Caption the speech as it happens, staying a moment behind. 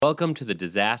Welcome to the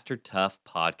Disaster Tough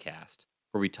podcast,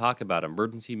 where we talk about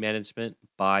emergency management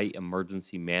by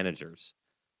emergency managers.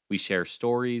 We share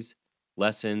stories,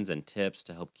 lessons, and tips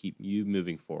to help keep you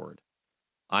moving forward.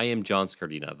 I am John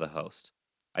Scardina, the host.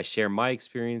 I share my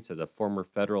experience as a former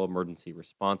federal emergency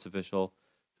response official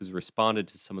who's responded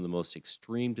to some of the most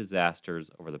extreme disasters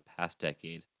over the past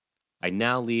decade. I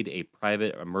now lead a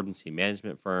private emergency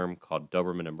management firm called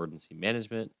Doberman Emergency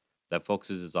Management that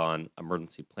focuses on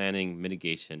emergency planning,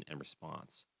 mitigation, and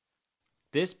response.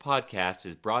 This podcast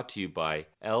is brought to you by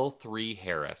L3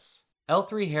 Harris.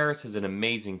 L3 Harris is an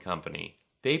amazing company.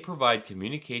 They provide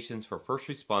communications for first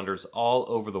responders all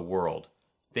over the world.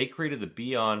 They created the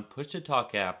Beyond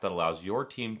Push-to-Talk app that allows your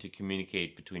team to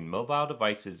communicate between mobile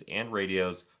devices and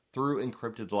radios through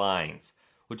encrypted lines,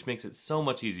 which makes it so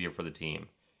much easier for the team.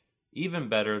 Even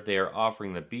better, they are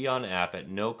offering the Beyond app at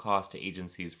no cost to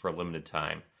agencies for a limited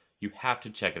time. You have to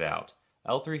check it out.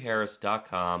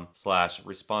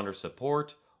 L3Harris.com/responder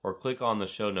support or click on the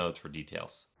show notes for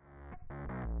details.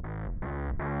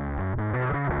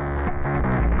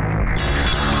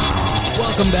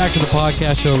 Welcome back to the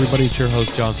podcast show, everybody. It's your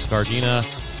host, John Scardina.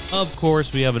 Of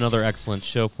course, we have another excellent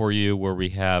show for you where we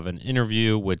have an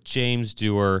interview with James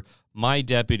Dewar, my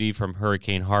deputy from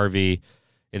Hurricane Harvey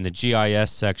in the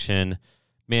GIS section.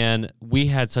 Man, we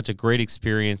had such a great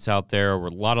experience out there. A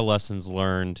lot of lessons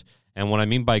learned. And what I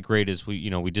mean by great is we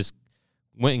just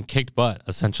went and kicked butt,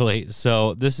 essentially.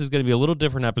 So this is going to be a little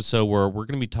different episode where we're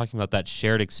going to be talking about that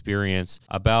shared experience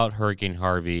about Hurricane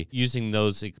Harvey, using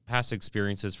those past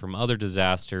experiences from other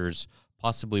disasters,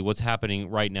 possibly what's happening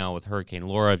right now with Hurricane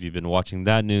Laura. If you've been watching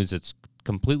that news, it's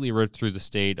completely ripped through the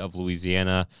state of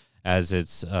Louisiana as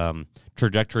its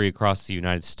trajectory across the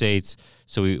United States.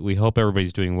 So we hope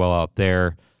everybody's doing well out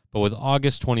there. But with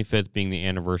August 25th being the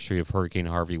anniversary of Hurricane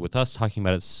Harvey, with us talking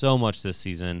about it so much this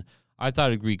season, I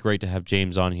thought it'd be great to have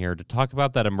James on here to talk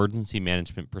about that emergency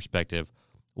management perspective.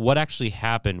 What actually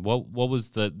happened? What was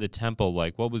the tempo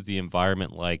like? What was the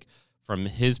environment like from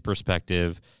his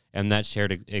perspective and that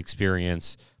shared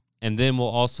experience? And then we'll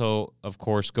also, of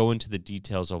course, go into the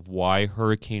details of why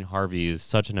Hurricane Harvey is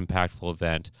such an impactful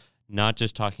event, not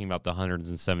just talking about the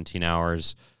 117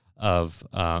 hours of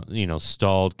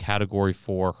stalled Category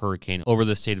 4 hurricane over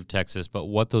the state of Texas, but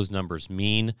what those numbers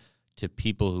mean to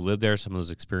people who live there, some of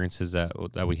those experiences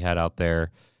that we had out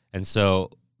there. And so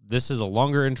this is a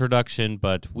longer introduction,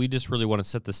 but we just really want to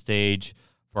set the stage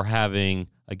for having,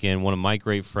 again, one of my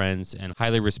great friends and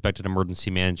highly respected emergency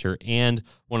manager and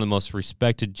one of the most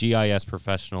respected GIS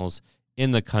professionals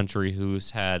in the country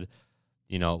who's had,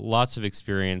 lots of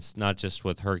experience, not just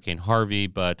with Hurricane Harvey,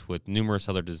 but with numerous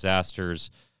other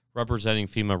disasters, representing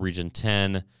FEMA Region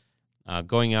 10,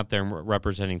 going out there and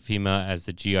representing FEMA as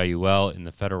the GIUL in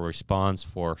the federal response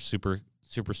for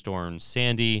Superstorm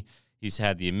Sandy. He's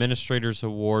had the Administrator's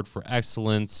Award for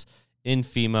Excellence in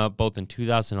FEMA, both in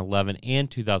 2011 and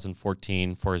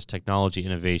 2014 for his technology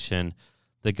innovation.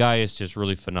 The guy is just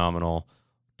really phenomenal.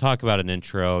 Talk about an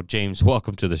intro. James,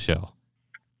 welcome to the show.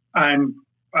 I'm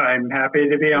happy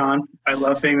to be on. I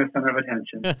love being the center of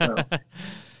attention. So.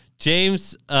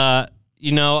 James,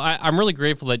 I'm really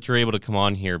grateful that you're able to come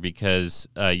on here because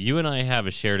you and I have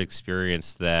a shared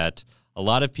experience that a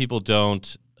lot of people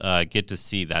don't get to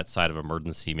see, that side of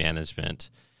emergency management.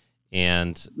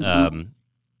 And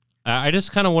I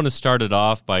just kind of want to start it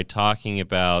off by talking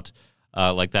about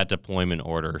that deployment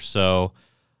order. So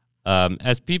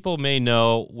as people may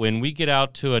know, when we get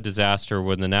out to a disaster,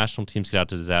 when the national teams get out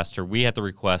to disaster, we have to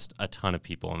request a ton of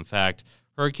people. In fact,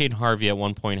 Hurricane Harvey at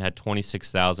one point had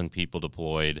 26,000 people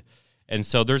deployed. And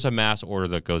so there's a mass order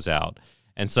that goes out.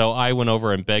 And so I went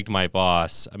over and begged my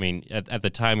boss. I mean, at the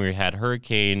time we had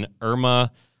Hurricane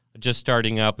Irma just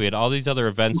starting up. We had all these other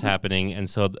events happening. And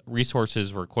so the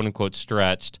resources were, quote unquote,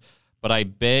 stretched. But I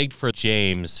begged for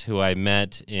James, who I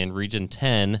met in Region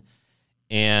 10.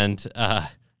 And, I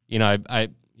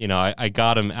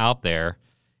got him out there.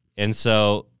 And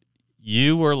so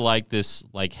you were like this,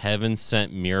 heaven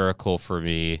sent miracle for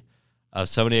me of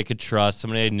somebody I could trust,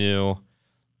 somebody I knew.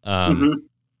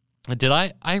 Did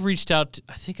I reached out,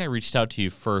 I think I reached out to you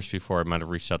first before I might have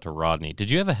reached out to Rodney. Did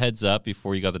you have a heads up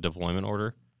before you got the deployment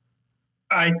order?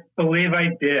 I believe I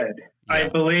did. Yeah. I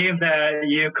believe that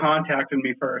you contacted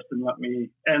me first and let me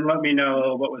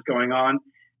know what was going on.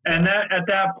 And that at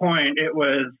that point, it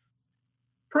was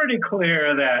pretty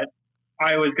clear that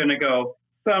I was going to go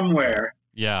somewhere.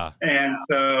 Yeah. And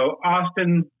so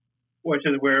Austin, which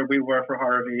is where we were for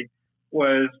Harvey,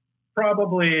 was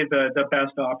probably the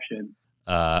best option.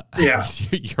 Yeah.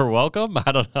 You're welcome.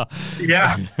 I don't know.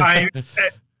 Yeah.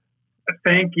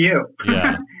 Thank you.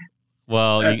 Yeah.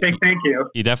 Well, big thank you.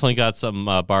 You definitely got some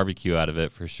barbecue out of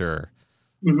it for sure.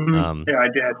 Mm-hmm. Yeah, I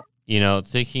did.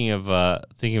 Thinking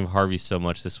of Harvey so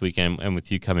much this weekend, and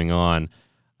with you coming on,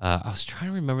 I was trying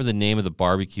to remember the name of the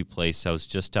barbecue place that was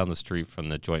just down the street from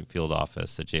the Joint Field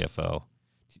Office at JFO.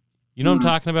 You know what I'm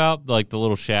talking about? Like the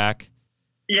little shack?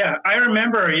 Yeah, I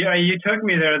remember. Yeah, you took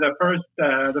me there the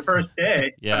first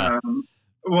day. Yeah.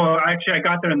 Well, actually, I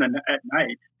got there at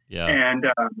night. Yeah. And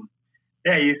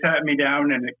you sat me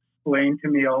down and explained to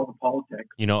me all the politics.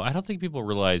 I don't think people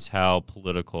realize how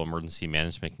political emergency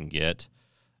management can get.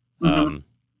 Mm-hmm.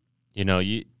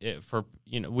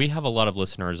 We have a lot of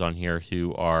listeners on here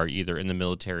who are either in the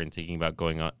military and thinking about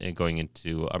going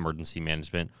into emergency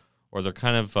management, or they're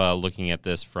kind of looking at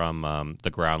this from the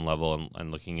ground level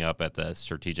and looking up at the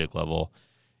strategic level.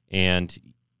 And,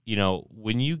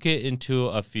 when you get into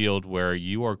a field where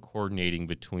you are coordinating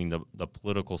between the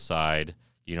political side,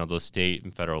 those state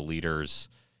and federal leaders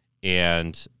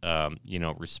and,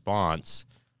 response,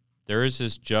 there is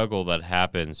this juggle that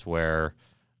happens where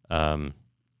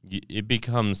it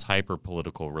becomes hyper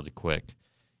political really quick.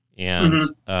 And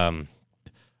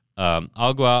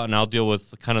I'll go out and I'll deal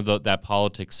with kind of that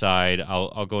politics side.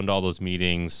 I'll go into all those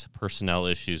meetings, personnel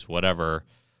issues, whatever.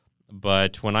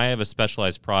 But when I have a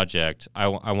specialized project, I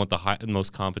want the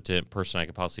most competent person I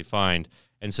could possibly find.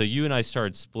 And so you and I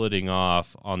started splitting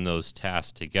off on those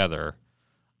tasks together.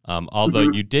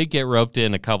 Although you did get roped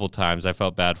in a couple times, I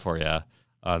felt bad for you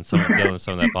on dealing with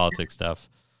some of that politics stuff.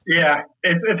 Yeah,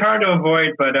 it's hard to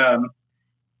avoid, but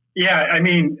I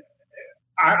mean,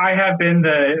 I have been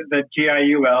the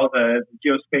GIUL, the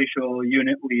Geospatial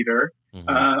Unit Leader. Mm-hmm.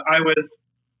 I was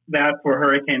that for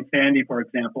Hurricane Sandy, for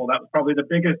example. That was probably the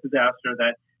biggest disaster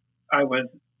that I was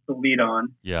the lead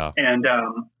on. Yeah. And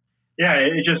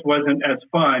it just wasn't as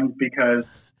fun because,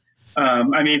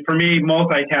 for me,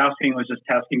 multitasking was just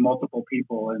tasking multiple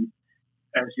people. And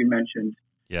as you mentioned,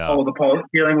 dealing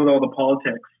with all the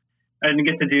politics. I didn't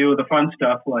get to do the fun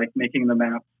stuff like making the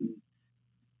maps and,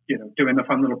 doing the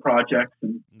fun little projects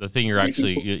and the thing you're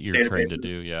trained to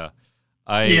do. Yeah.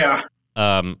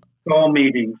 All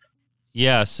meetings.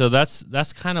 Yeah. So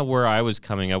that's kind of where I was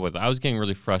coming up with. I was getting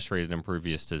really frustrated in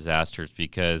previous disasters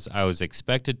because I was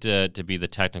expected to be the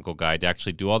technical guy, to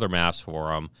actually do all their maps for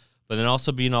them, but then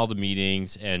also be in all the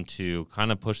meetings and to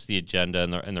kind of push the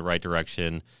agenda in the right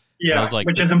direction. Yeah. I was like,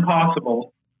 which is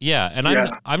impossible. Yeah, and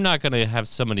I'm not going to have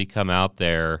somebody come out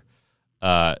there,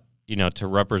 to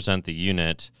represent the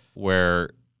unit where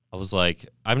I was like,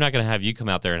 I'm not going to have you come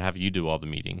out there and have you do all the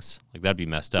meetings. Like, that'd be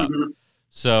messed up. Mm-hmm.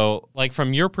 So, like,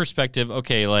 from your perspective,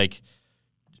 okay, like,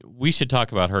 we should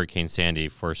talk about Hurricane Sandy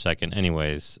for a second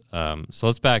anyways. So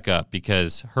let's back up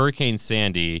because Hurricane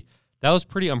Sandy, that was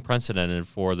pretty unprecedented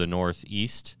for the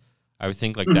Northeast. I would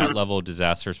think, like, that level of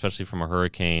disaster, especially from a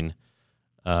hurricane,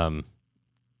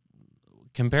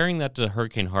 comparing that to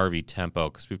Hurricane Harvey tempo,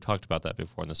 because we've talked about that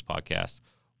before in this podcast,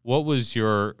 what was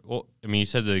you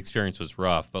said the experience was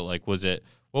rough, but like, what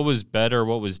was better,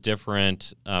 what was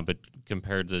different, but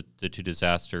compared to the two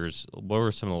disasters, what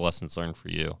were some of the lessons learned for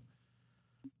you?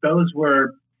 Those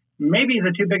were maybe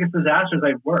the two biggest disasters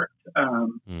I've worked.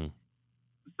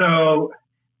 So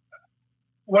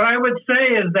what I would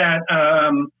say is that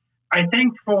I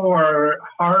think for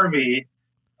Harvey,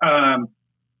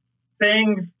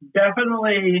 things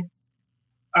definitely,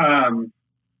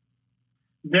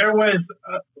 there was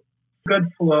a good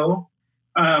flow.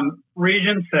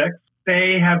 Region 6,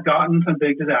 they have gotten some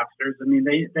big disasters. I mean,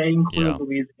 they include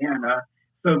Louisiana,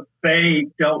 so they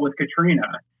dealt with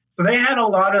Katrina. So they had a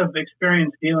lot of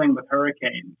experience dealing with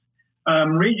hurricanes.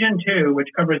 Region 2, which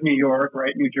covers New York,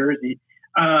 right, New Jersey,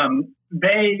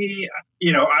 they,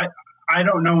 I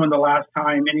don't know when the last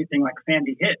time anything like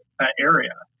Sandy hit that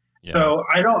area. Yeah. So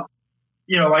I don't,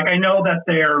 I know that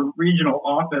their regional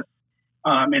office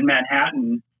in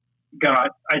Manhattan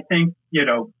got, I think,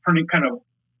 pretty kind of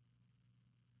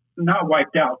not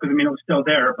wiped out because, it was still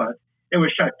there, but it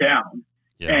was shut down.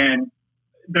 Yeah. And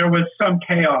there was some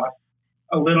chaos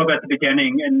a little bit at the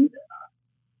beginning. And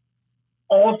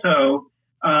also,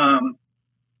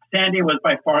 Sandy was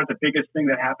by far the biggest thing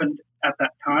that happened at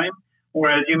that time.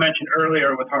 Whereas you mentioned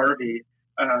earlier with Harvey,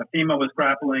 FEMA was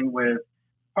grappling with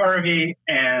Harvey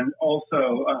and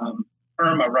also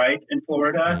Irma, right, in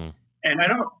Florida. Mm-hmm. And I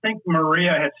don't think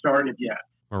Maria had started yet.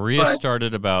 Maria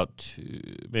started about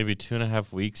maybe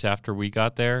 2.5 weeks after we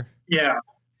got there. Yeah.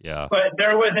 Yeah. But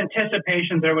there was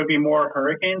anticipation there would be more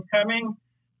hurricanes coming.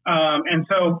 And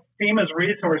so FEMA's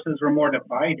resources were more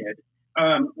divided.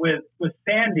 With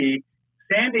Sandy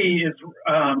is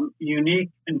unique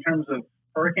in terms of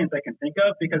hurricanes I can think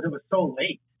of because it was so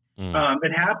late.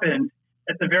 It happened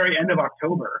at the very end of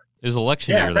October. It was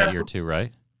election year that year too,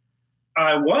 right?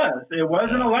 It was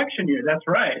an election year. That's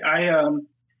right.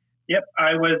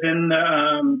 I was in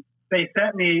the, they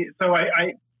sent me, so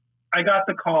I got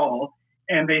the call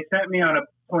and they sent me on a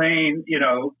plane,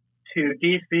 to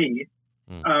DC,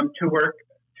 to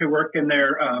work in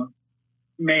their,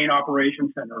 main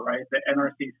operations center, right? The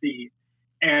NRCC.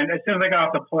 And as soon as I got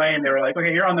off the plane, they were like,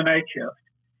 okay, you're on the night shift,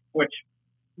 which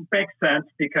makes sense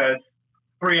because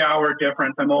 3-hour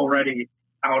difference, I'm already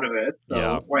out of it.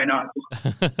 So why not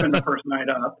just spend the first night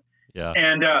up? Yeah.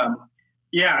 And,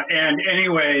 and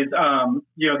anyways,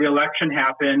 the election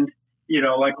happened,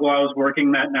 like while I was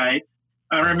working that night.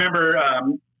 I remember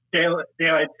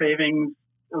daylight savings,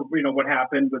 or, what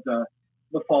happened with the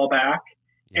fallback.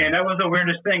 Yeah. And that was the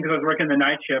weirdest thing because I was working the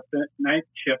night shift, and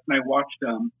I watched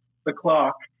the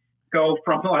clock go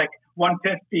from like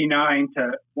 1:59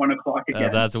 to 1 o'clock again.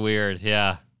 Oh, that's weird.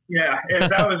 Yeah. Yeah,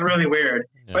 that was really weird.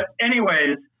 Yeah. But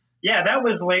anyways, that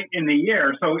was late in the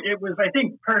year. So it was, I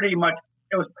think, pretty much,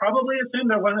 it was probably assumed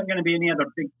there wasn't going to be any other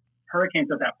big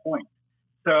hurricanes at that point.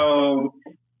 So,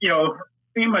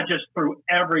 FEMA just threw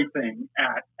everything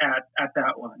at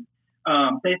that one.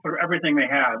 They threw everything they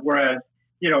had. Whereas,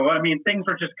 things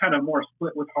were just kind of more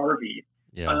split with Harvey.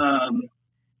 Yeah.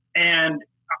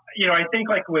 I think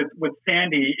like with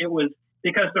Sandy, it was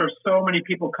because there's so many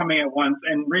people coming at once,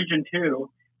 and Region 2,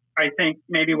 I think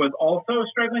maybe was also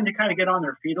struggling to kind of get on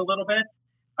their feet a little bit.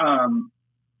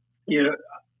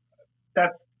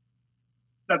 That's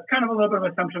kind of a little bit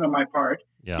of assumption on my part.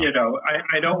 Yeah.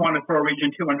 I don't want to throw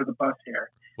Region 2 under the bus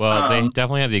here. Well, they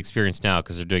definitely have the experience now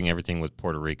because they're doing everything with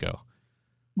Puerto Rico.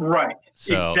 Right.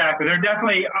 So, exactly. They're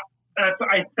definitely.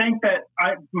 I think that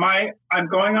I'm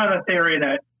going on the theory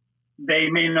that they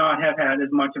may not have had as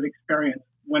much of experience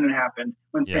when it happened,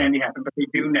 when Sandy happened, but they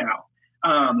do now.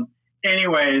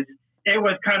 Anyways, it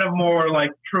was kind of more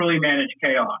like truly managed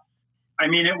chaos. I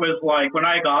mean, it was like when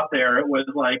I got there, it was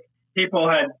like people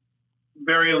had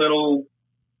very little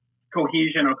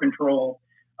cohesion or control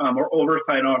or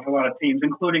oversight on a lot of teams,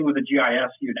 including with the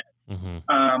GIS unit. Mm-hmm.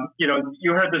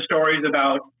 You heard the stories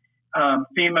about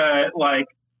FEMA, like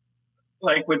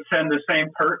would send the same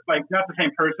not the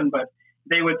same person, but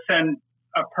they would send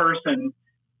a person,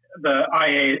 the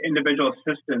IA individual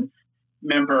assistance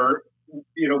member,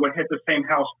 would hit the same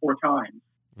house 4 times.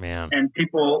 Man. And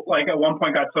people at one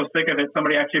point got so sick of it,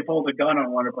 somebody actually pulled a gun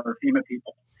on one of our FEMA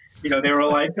people. They were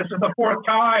like, this is the 4th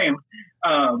time.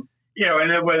 And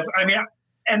it was,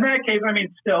 in that case,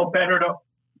 still better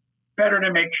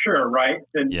to make sure, right?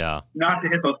 Than not to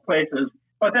hit those places.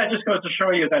 But that just goes to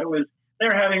show you that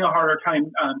they're having a harder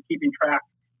time keeping track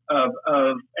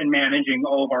of and managing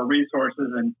all of our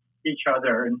resources and each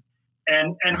other.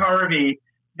 And Harvey,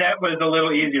 that was a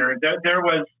little easier. There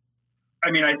was,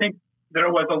 I think there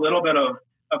was a little bit of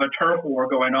a turf war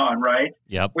going on, right?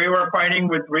 Yep. We were fighting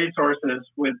with resources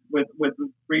with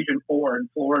Region 4 in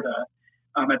Florida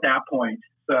at that point.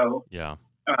 So yeah.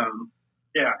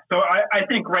 So I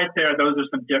think right there, those are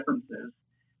some differences.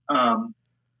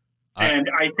 And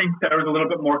I think there was a little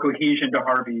bit more cohesion to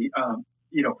Harvey,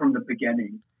 from the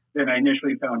beginning than I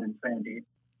initially found in Sandy.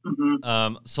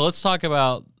 Mm-hmm. So let's talk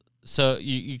about,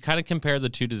 you kind of compare the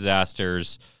two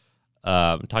disasters,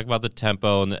 talk about the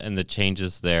tempo and the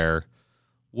changes there.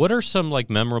 What are some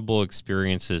memorable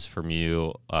experiences from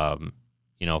you,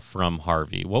 from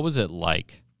Harvey? What was it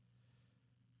like?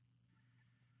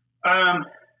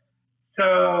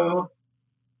 So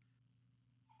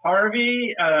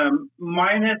Harvey,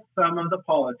 minus some of the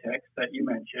politics that you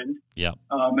mentioned. Yeah.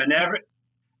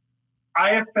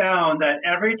 I have found that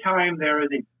every time there is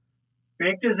a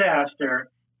big disaster,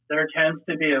 there tends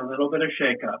to be a little bit of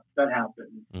shakeup that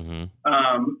happens.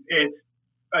 Mm-hmm. It's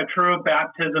a true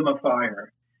baptism of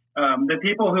fire. The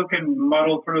people who can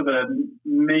muddle through the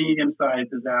medium-sized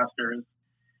disasters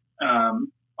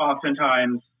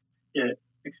oftentimes get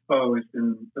exposed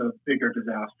in the bigger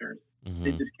disasters. Mm-hmm.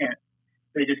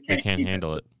 They just can't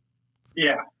handle it.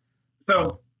 Yeah.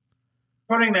 So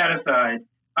putting that aside,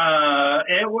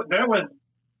 there was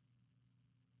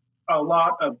a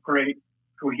lot of great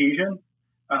cohesion,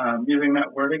 using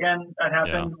that word again, that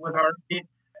happened with Harvey.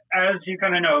 As you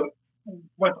kind of know,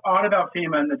 what's odd about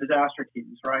FEMA and the disaster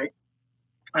teams, right?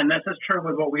 And this is true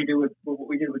with what we do with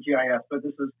GIS, but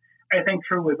this is, I think,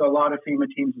 true with a lot of FEMA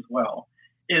teams as well,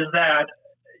 is that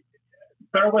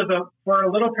there was for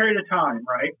a little period of time,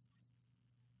 right,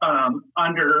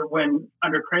 under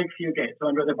Craig Fugate, so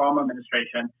under the Obama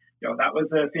administration, that was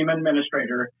the FEMA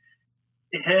administrator.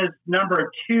 His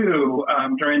number 2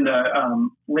 during the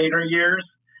later years,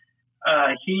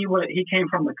 he came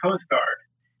from the Coast Guard,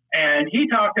 and he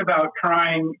talked about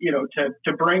trying,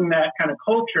 to bring that kind of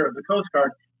culture of the Coast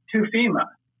Guard to FEMA.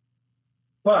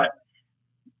 But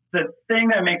the thing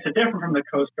that makes it different from the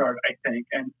Coast Guard, I think,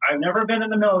 and I've never been in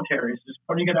the military, so just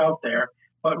putting it out there,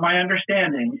 but my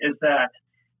understanding is that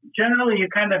generally you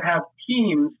kind of have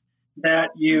teams that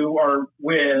you are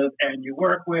with and you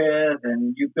work with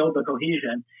and you build the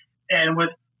cohesion. And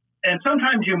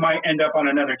sometimes you might end up on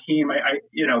another team, but I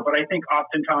think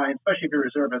oftentimes, especially if you're a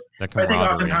reservist, I think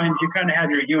oftentimes you kind of have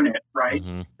your unit, right,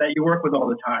 that you work with all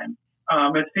the time.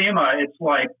 At FEMA, it's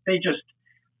like they just,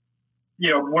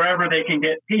 wherever they can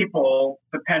get people,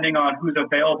 depending on who's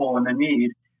available and the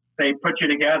need, they put you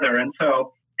together. And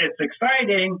so it's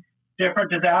exciting.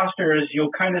 Different disasters,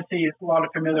 you'll kind of see a lot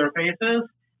of familiar faces,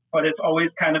 but it's always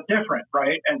kind of different,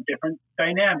 right, and different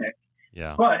dynamic.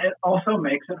 Yeah. But it also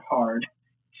makes it hard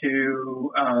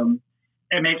to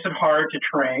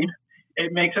train.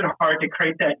 It makes it hard to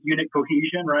create that unit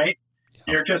cohesion, right?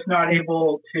 Yeah. You're just not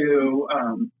able to.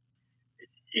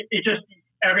 It just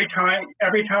every time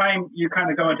you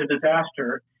kind of go into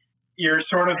disaster, you're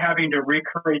sort of having to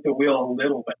recreate the wheel a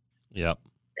little bit. Yep.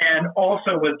 And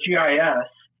also with GIS,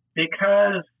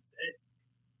 because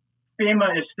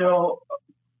FEMA is still.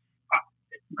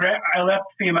 I left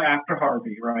FEMA after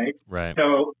Harvey, right? Right.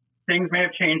 So things may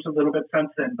have changed a little bit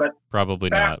since then, but probably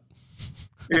not.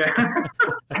 Yeah.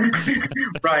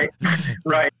 Right.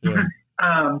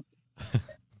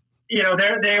 Yeah.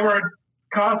 They were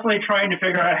constantly trying to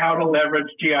figure out how to leverage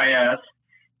GIS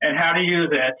and how to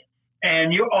use it.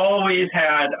 And you always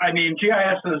had,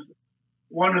 GIS is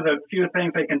one of the few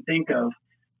things I can think of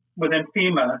within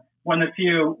FEMA, one of the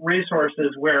few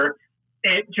resources where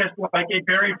it just it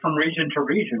varied from region to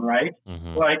region, right?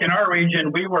 Mm-hmm. Like in our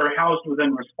region, we were housed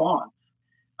within response,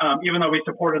 even though we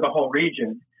supported the whole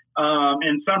region.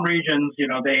 In some regions,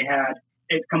 they had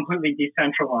it completely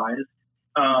decentralized,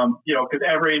 because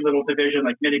every little division,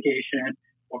 like mitigation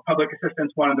or public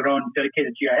assistance, wanted their own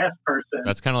dedicated GIS person.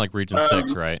 That's kind of like Region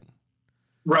 6, right?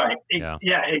 Right.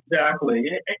 Yeah, exactly.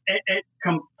 It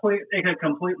could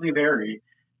completely vary.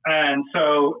 And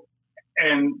so,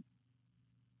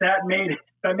 that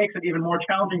makes it even more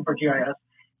challenging for GIS.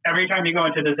 Every time you go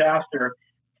into disaster,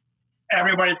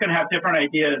 everybody's going to have different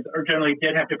ideas, or generally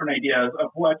did have different ideas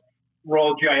of what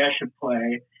role GIS should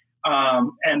play.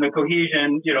 And the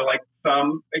cohesion, there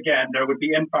would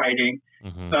be infighting.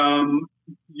 Mm-hmm. Some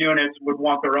units would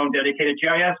want their own dedicated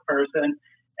GIS person,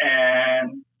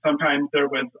 and sometimes it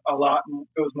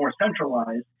was more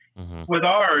centralized. Mm-hmm. With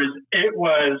ours, it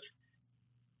was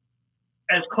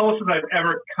as close as I've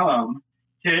ever come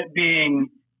to it being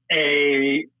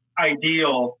a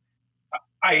ideal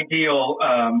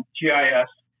GIS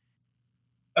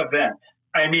event.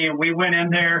 We went in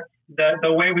there.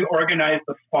 The way we organized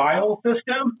the file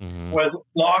system was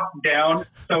locked down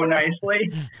so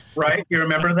nicely, right? You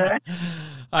remember that?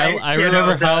 I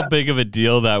remember how big of a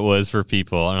deal that was for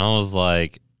people, and I was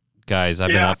like, guys, I've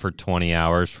been up for 20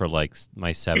 hours for like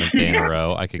my 7th day in a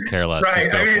row. I could care less. Right.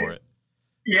 Just go for it.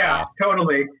 Yeah,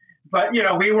 totally. But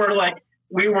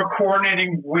we were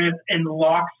coordinating in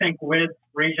lock sync with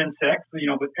Region 6,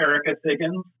 with Erica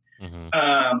Siggins. Mm-hmm.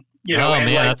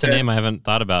 That's a name I haven't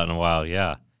thought about in a while.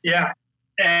 Yeah. Yeah.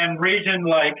 And Region,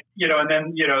 and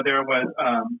then, there was,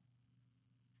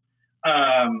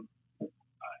 I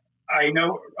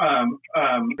know, an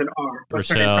R.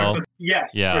 Rochelle. Yes.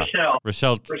 Yeah.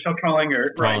 Rochelle Trollinger.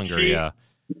 Right.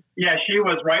 Yeah, she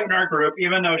was right in our group,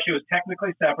 even though she was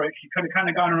technically separate. She could have kind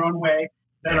of gone her own way,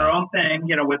 done her own thing,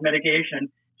 with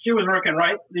mitigation. She was working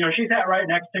right, she sat right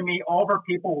next to me. All of her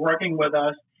people working with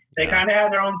us. They kind of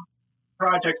had their own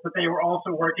projects, but they were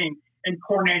also working in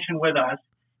coordination with us.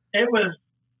 It was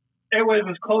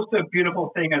as close to a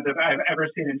beautiful thing as I've ever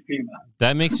seen in FEMA.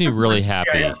 That makes me really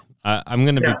happy. I'm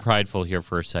going to be prideful here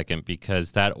for a second,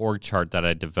 because that org chart that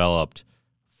I developed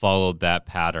followed that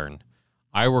pattern.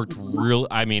 I worked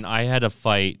I had to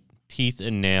fight teeth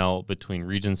and nail between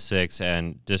Region 6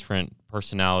 and different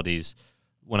personalities.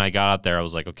 When I got out there, I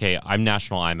was like, okay, I'm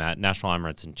National IMAT. National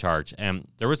IMAT's in charge. And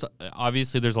there's a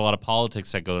lot of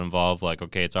politics that go involved, like,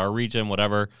 okay, it's our region,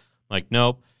 whatever. Like,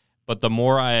 nope. But the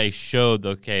more I showed,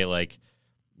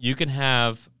 you can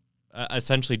have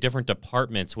essentially different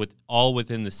departments all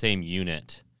within the same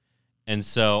unit. And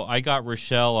so I got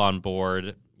Rochelle on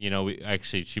board. She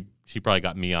probably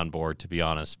got me on board, to be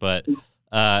honest, but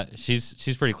she's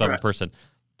a pretty clever person.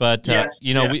 But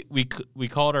we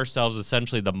called ourselves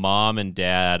essentially the mom and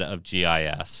dad of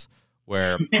GIS,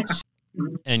 where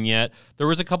and yet there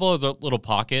was a couple of the little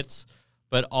pockets,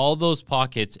 but all those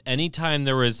pockets, anytime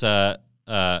there was there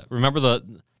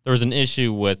was an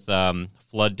issue with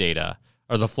flood data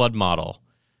or the flood model,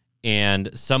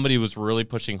 and somebody was really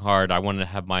pushing hard. I wanted to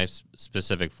have my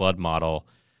specific flood model.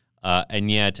 And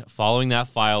yet, following that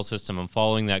file system and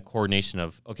following that coordination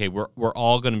of, okay, we're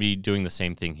all going to be doing the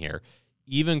same thing here.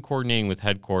 Even coordinating with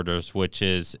headquarters, which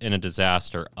is in a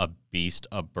disaster, a beast,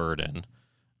 a burden.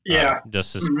 Yeah.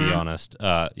 Just to be honest,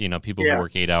 people who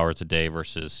work 8 hours a day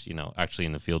versus, actually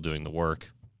in the field doing the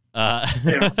work.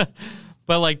 But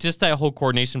like just that whole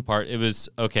coordination part, it was,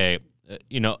 okay,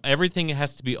 everything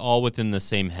has to be all within the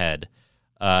same head.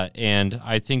 And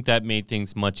I think that made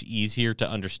things much easier to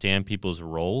understand people's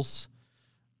roles.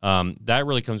 That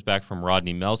really comes back from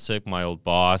Rodney Melsick, my old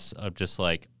boss, of just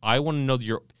like, I want to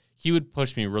know he would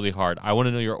push me really hard. I want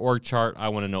to know your org chart. I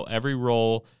want to know every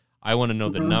role. I want to know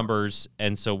the numbers.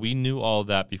 And so we knew all of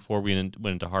that before we went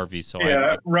into Harvey. So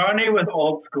Rodney was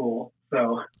old school.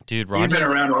 So dude, he's been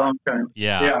around a long time.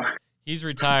 Yeah. He's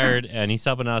retired and he's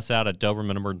helping us out at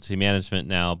Doberman Emergency Management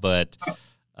now. But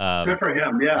good for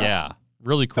him. Yeah. Yeah.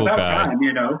 Really cool guy. Time,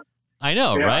 I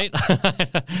know, right?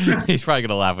 He's probably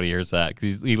gonna laugh when he hears that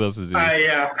because he listens to these.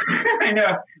 Yeah, I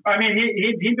know. I mean,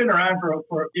 he'd been around for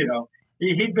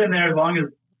he'd been there as long as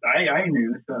I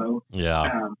knew. So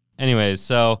yeah. Anyways,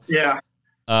 so yeah,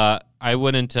 I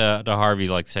went into Harvey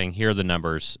like saying, here are the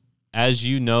numbers. As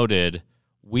you noted,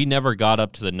 we never got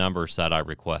up to the numbers that I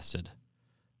requested.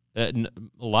 A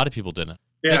lot of people didn't.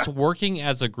 Yeah. Just working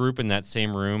as a group in that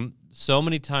same room, so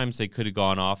many times they could have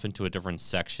gone off into a different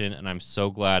section, and I'm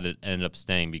so glad it ended up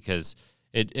staying because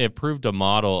it proved a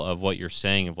model of what you're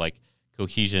saying of like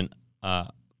cohesion.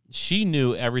 She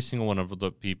knew every single one of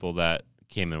the people that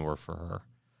came and worked for her.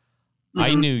 Mm-hmm.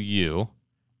 I knew you,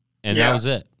 and that was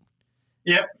it.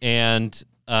 Yep. And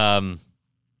man,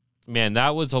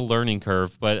 that was a learning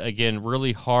curve, but again,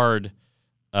 really hard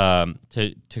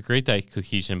to create that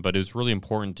cohesion, but it was really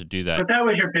important to do that. But that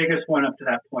was your biggest one up to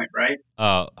that point, right?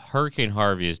 Hurricane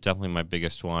Harvey is definitely my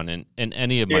biggest one in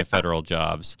any of my federal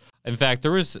jobs. In fact,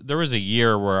 there was a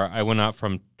year where I went out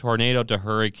from tornado to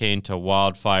hurricane to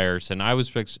wildfires, and I was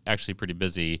actually pretty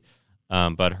busy,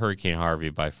 but Hurricane Harvey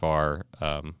by far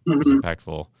was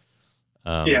impactful.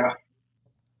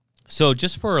 So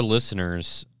just for our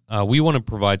listeners, we want to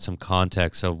provide some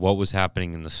context of what was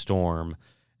happening in the storm.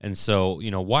 And so,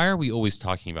 why are we always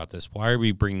talking about this? Why are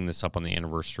we bringing this up on the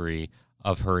anniversary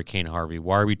of Hurricane Harvey?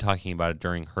 Why are we talking about it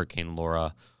during Hurricane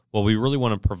Laura? Well, we really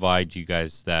want to provide you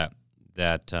guys that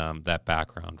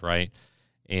background, right?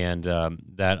 And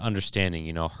that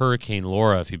understanding. Hurricane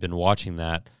Laura, if you've been watching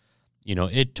that,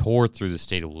 it tore through the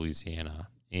state of Louisiana,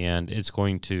 and it's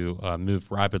going to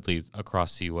move rapidly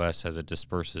across the U.S. as it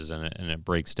disperses and it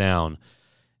breaks down.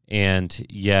 And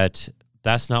yet,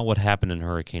 that's not what happened in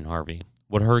Hurricane Harvey.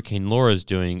 What Hurricane Laura is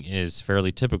doing is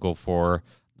fairly typical for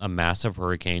a massive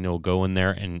hurricane. It will go in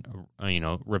there and,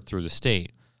 rip through the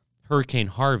state. Hurricane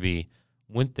Harvey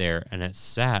went there and it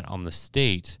sat on the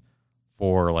state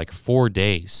for like 4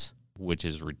 days, which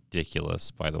is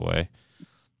ridiculous, by the way.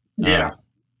 Yeah.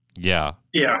 Yeah.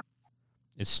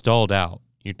 It stalled out.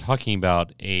 You're talking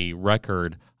about a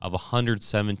record of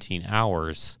 117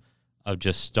 hours of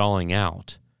just stalling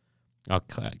out a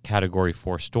Category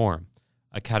 4 storm.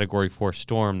 A Category 4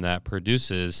 storm that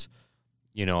produces,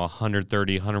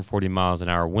 130, 140 miles an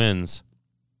hour winds.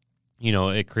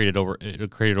 It created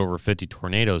over 50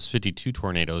 tornadoes, 52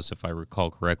 tornadoes, if I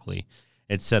recall correctly.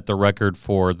 It set the record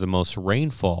for the most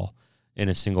rainfall in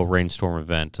a single rainstorm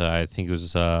event. I think it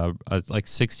was like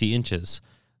 60 inches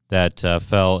that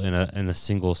fell in a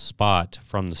single spot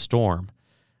from the storm.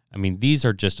 I mean, these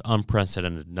are just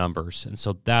unprecedented numbers, and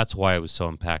so that's why it was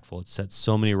so impactful. It set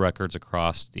so many records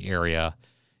across the area,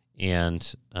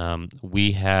 and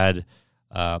we had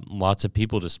lots of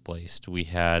people displaced. We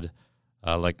had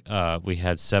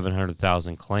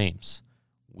 700,000 claims.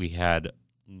 We had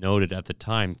noted at the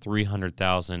time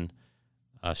 300,000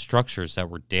 structures that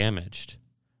were damaged,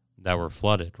 that were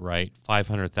flooded. Right,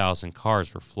 500,000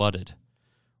 cars were flooded.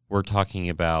 We're talking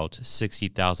about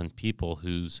 60,000 people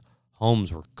whose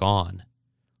homes were gone.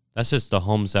 That's just the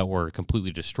homes that were completely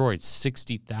destroyed,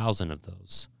 60,000 of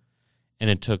those. And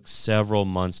it took several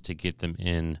months to get them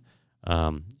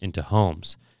into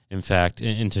homes. In fact,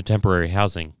 into temporary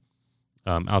housing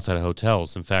outside of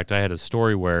hotels. In fact, I had a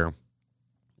story where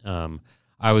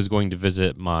I was going to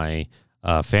visit my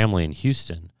family in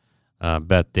Houston,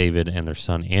 Beth, David, and their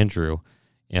son, Andrew.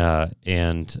 I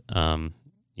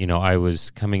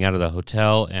was coming out of the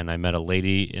hotel, and I met a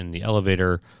lady in the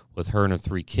elevator with her and her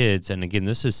 3 kids. And again,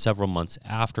 this is several months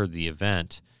after the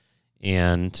event.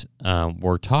 And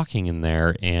we're talking in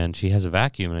there, and she has a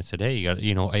vacuum. And I said, hey,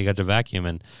 you got to vacuum.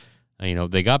 And,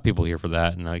 they got people here for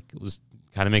that. And I was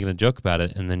kind of making a joke about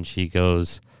it. And then she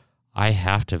goes, I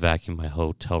have to vacuum my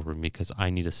hotel room because I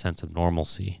need a sense of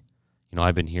normalcy.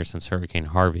 I've been here since Hurricane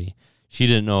Harvey. she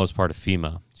didn't know I was part of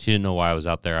FEMA. She didn't know why I was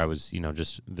out there. I was,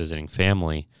 just visiting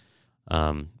family.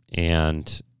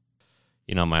 And,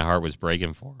 my heart was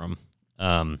breaking for him.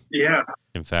 Yeah.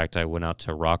 In fact, I went out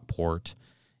to Rockport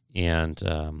and,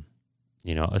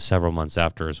 several months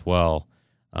after as well,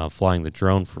 flying the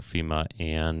drone for FEMA,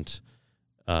 and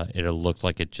it looked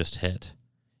like it just hit.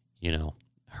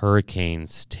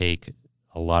 Hurricanes take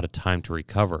a lot of time to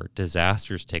recover.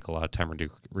 Disasters take a lot of time to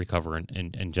recover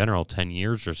in general, 10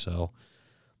 years or so.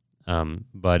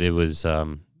 But it was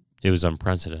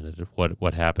unprecedented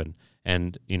what happened.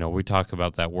 And, we talk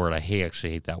about that word. I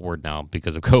actually hate that word now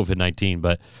because of COVID-19,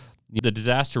 but the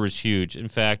disaster was huge. In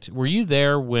fact, were you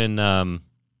there when, oh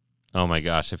my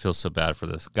gosh, I feel so bad for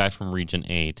this guy from Region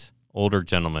 8, older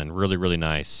gentleman, really, really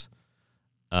nice.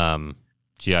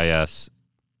 GIS.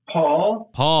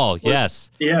 Paul,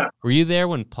 yes. Yeah. Were you there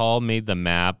when Paul made the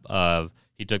map of,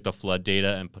 he took the flood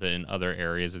data and put it in other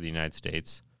areas of the United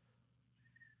States?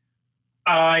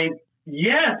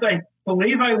 Yes, I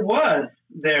believe I was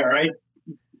there.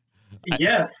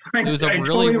 Yes. It was I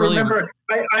totally remember.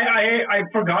 I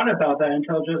forgot about that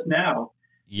until just now.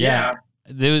 Yeah.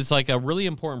 There was like a really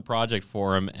important project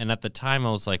for him. And at the time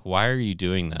I was like, why are you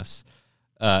doing this?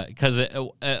 Because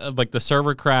like the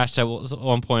server crashed at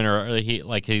one point, or he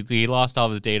lost all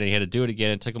of his data. He had to do it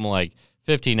again. It took him like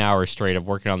 15 hours straight of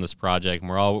working on this project, and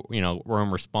we're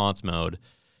in response mode,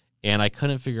 and I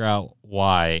couldn't figure out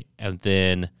why. And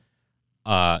then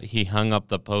he hung up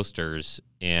the posters,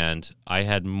 and I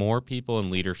had more people in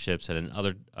leaderships and in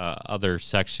other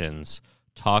sections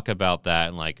talk about that,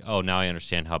 and like, oh, now I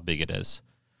understand how big it is.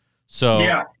 So.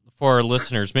 Yeah. For our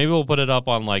listeners, maybe we'll put it up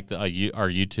on like our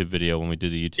YouTube video when we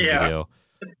do the YouTube video.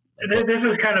 This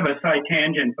is kind of a side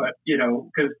tangent, but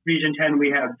because Region 10, we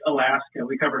have Alaska.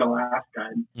 We covered Alaska.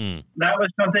 And that was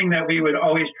something that we would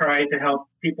always try to help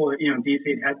people,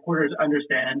 DC headquarters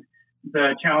understand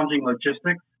the challenging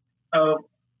logistics of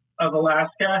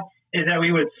Alaska. Is that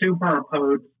we would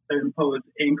impose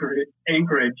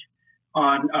Anchorage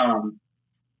on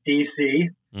DC.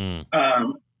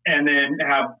 And then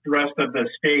have the rest of the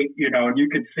state, and you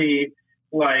could see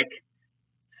like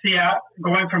Seattle,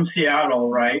 going from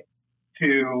Seattle, right,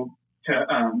 to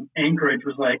Anchorage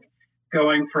was like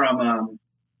going from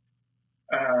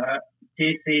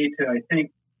DC to, I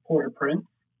think, Port-au-Prince.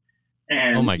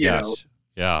 And, oh my gosh.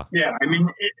 Yeah. Yeah. I mean,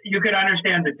 you could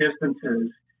understand the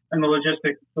distances and the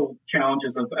logistical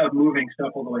challenges of moving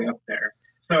stuff all the way up there.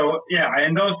 So yeah,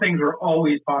 and those things were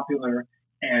always popular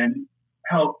and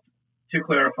helped to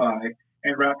clarify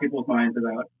and wrap people's minds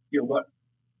about what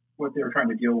they were trying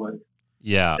to deal with.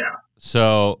 Yeah.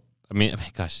 So I mean,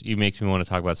 gosh, you make me want to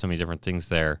talk about so many different things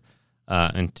there,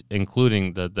 and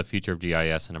including the future of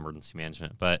GIS and emergency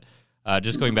management. But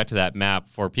just going back to that map,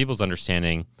 for people's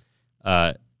understanding,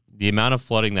 the amount of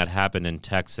flooding that happened in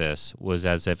Texas was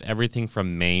as if everything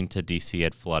from Maine to DC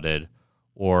had flooded,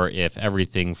 or if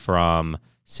everything from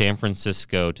San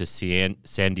Francisco to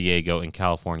San Diego in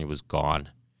California was gone.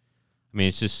 I mean,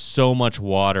 it's just so much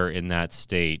water in that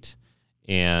state.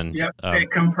 And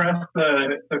it compressed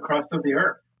the crust of the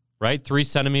earth. Right? 3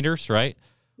 centimeters, right?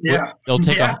 Yeah. It'll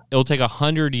take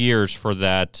 100 years for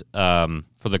that,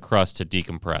 for the crust to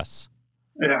decompress.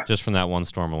 Yeah. Just from that one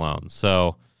storm alone.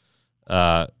 So,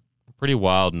 pretty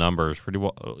wild numbers,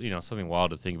 something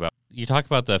wild to think about. You talk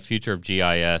about the future of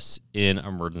GIS in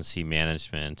emergency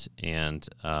management and,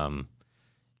 where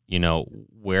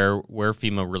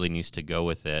FEMA really needs to go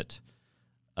with it.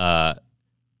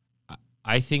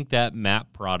 I think that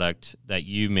map product that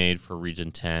you made for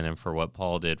Region 10 and for what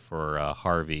Paul did for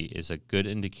Harvey is a good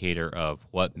indicator of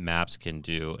what maps can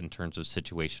do in terms of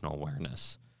situational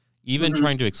awareness. Even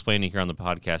trying to explain it here on the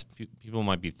podcast, people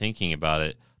might be thinking about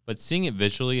it, but seeing it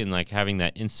visually and like having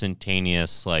that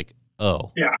instantaneous, like,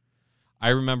 oh. Yeah. I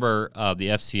remember the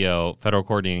FCO, Federal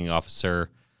Coordinating Officer,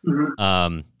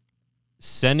 he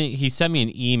sent me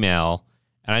an email,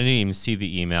 and I didn't even see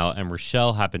the email, and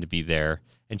Rochelle happened to be there.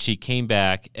 And she came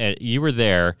back, and you were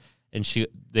there, and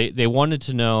they wanted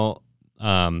to know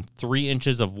 3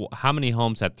 inches of how many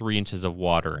homes had 3 inches of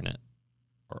water in it,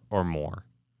 or more.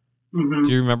 Do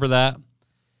you remember that?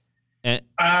 And,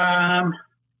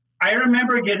 I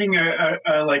remember getting a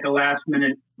last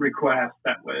minute request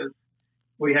that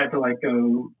we had to like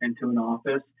go into an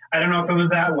office. I don't know if it was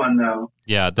that one though.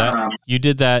 Yeah, you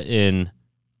did that in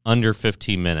under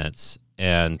 15 minutes,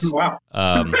 and wow.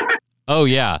 Oh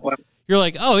yeah. What? You're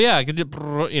like, oh yeah, I could you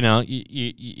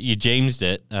Jamesed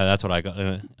it. That's what I got. I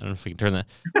don't know if we can turn that.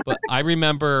 But I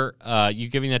remember you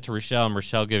giving that to Rochelle and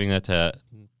Rochelle giving that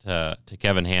to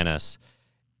Kevin Hannes.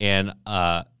 And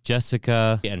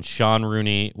Jessica and Sean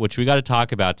Rooney, which we got to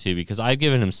talk about too, because I've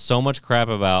given him so much crap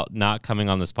about not coming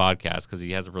on this podcast because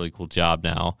he has a really cool job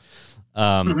now.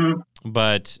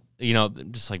 But,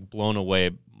 just like blown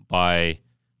away by,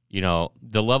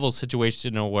 the level of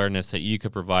situational awareness that you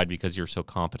could provide because you're so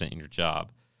competent in your job.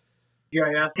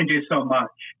 GIS can do so much,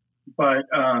 but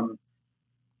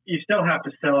you still have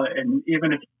to sell it. And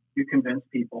even if you convince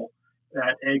people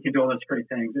that, hey, you can do all those great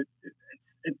things,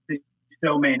 it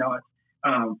still may not.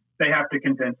 They have to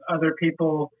convince other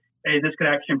people, hey, this could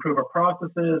actually improve our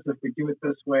processes if we do it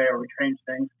this way or we change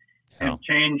things. And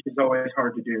change is always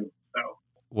hard to do. So,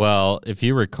 well, if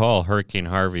you recall Hurricane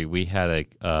Harvey, we had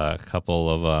a couple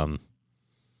of,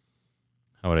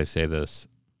 how would I say this?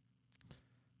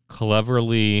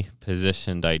 Cleverly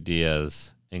positioned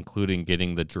ideas, including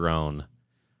getting the drone.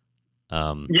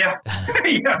 Yeah,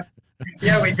 we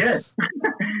did.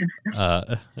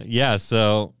 Yeah.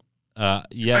 So,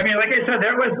 yeah. I mean, like I said,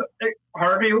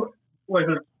 Harvey was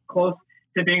as close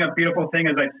to being a beautiful thing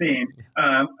as I've seen.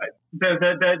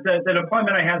 The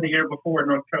deployment I had the year before in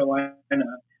North Carolina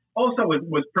also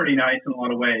was pretty nice in a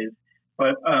lot of ways,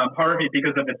 but Harvey,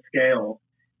 because of its scale,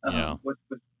 was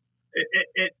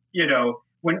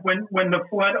when the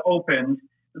flood opens,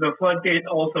 the floodgates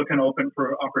also can open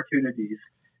for opportunities.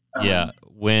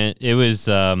 When it was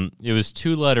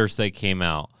 2 letters that came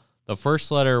out. The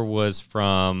first letter was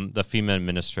from the FEMA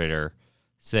administrator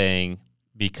saying,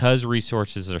 because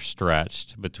resources are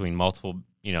stretched between multiple,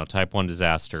 type 1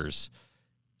 disasters,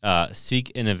 seek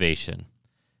innovation.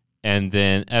 And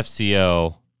then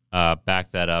FCO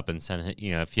backed that up and said,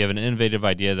 if you have an innovative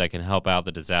idea that can help out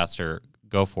the disaster,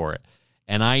 go for it.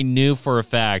 And I knew for a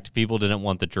fact people didn't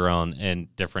want the drone in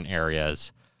different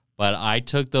areas. But I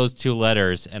took those 2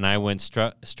 letters and I went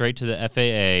straight to the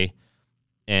FAA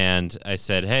and I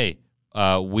said, hey,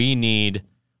 we need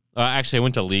actually, I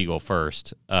went to legal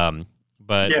first. We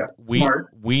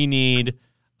need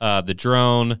the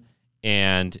drone,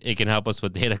 and it can help us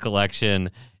with data collection.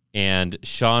 And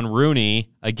Sean Rooney,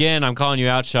 again, I'm calling you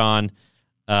out, Sean.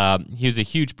 He was a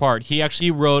huge part. He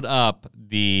actually wrote up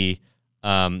the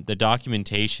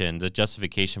documentation, the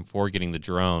justification for getting the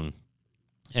drone,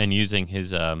 and using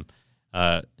his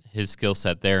skill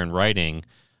set there in writing.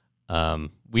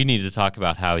 We need to talk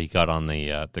about how he got on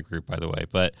the group, by the way.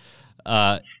 But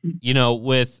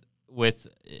with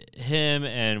him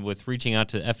and with reaching out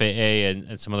to the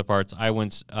FAA and some other parts, I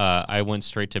went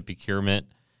straight to procurement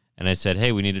and I said,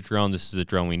 hey, we need a drone. This is the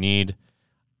drone we need.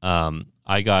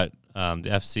 I got the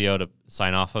FCO to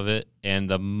sign off of it, and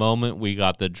the moment we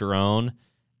got the drone,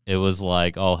 it was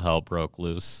like all hell broke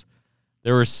loose.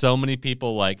 There were so many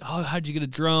people like, oh, how'd you get a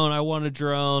drone? I want a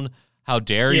drone. How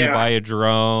dare you buy a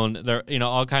drone? There,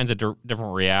 all kinds of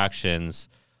different reactions.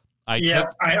 I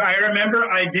remember.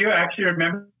 I do actually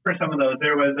remember some of those.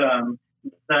 There was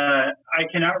I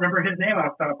cannot remember his name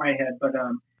off the top of my head, but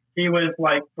he was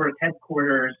like for his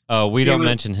headquarters. Oh, we don't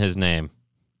mention his name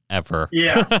ever.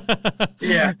 Yeah,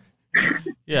 yeah,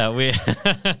 yeah.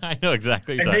 I know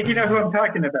exactly. I think you know who I'm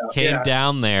talking about. Came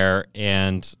down there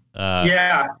and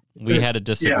we had a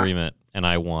disagreement and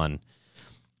I won.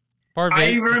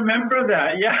 I remember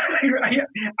that. Yeah,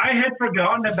 I had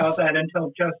forgotten about that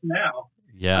until just now.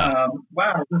 Yeah.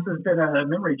 Wow, this has been a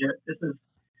memory. This is.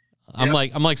 I'm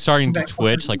like starting to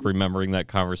twitch, like remembering that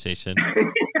conversation.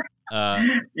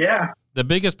 Yeah. The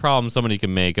biggest problem somebody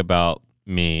can make about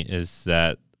me is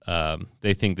that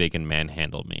they think they can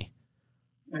manhandle me.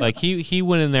 Like he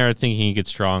went in there thinking he could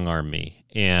strong arm me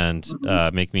and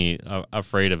make me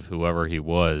afraid of whoever he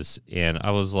was, and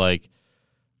I was like,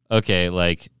 okay,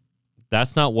 like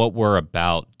that's not what we're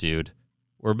about, dude.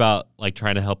 We're about like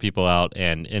trying to help people out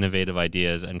and innovative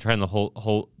ideas and trying the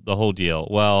whole deal.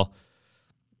 Well,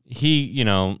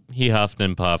 he huffed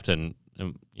and puffed and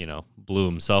blew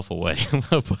himself away.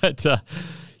 But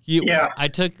I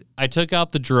took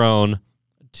out the drone.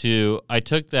 I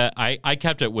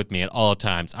kept it with me at all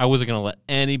times. I wasn't going to let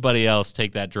anybody else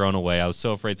take that drone away. I was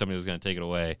so afraid somebody was going to take it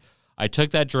away. I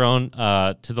took that drone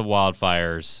to the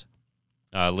wildfires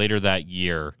later that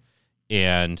year,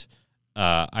 and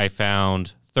I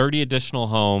found 30 additional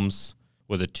homes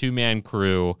with a 2-man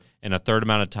crew in a third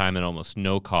amount of time at almost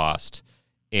no cost.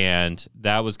 And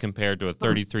that was compared to a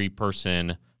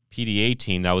 33-person PDA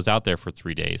team that was out there for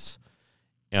 3 days.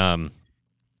 And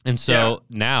so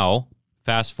now,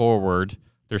 fast forward,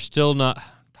 they're still not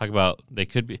talk about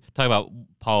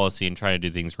policy and trying to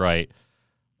do things right.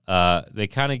 They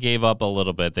kind of gave up a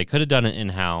little bit. They could have done it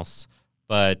in-house,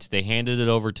 but they handed it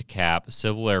over to CAP,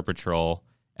 Civil Air Patrol,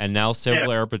 and now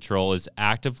Civil Air Patrol is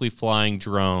actively flying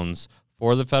drones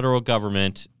for the federal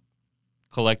government,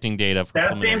 collecting data.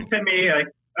 That seems to me like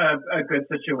a good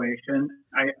situation.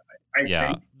 I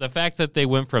think. The fact that they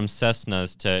went from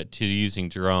Cessnas to using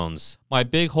drones. My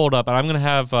big holdup, and I'm going to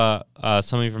have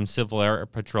somebody from Civil Air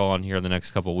Patrol on here in the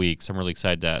next couple of weeks. I'm really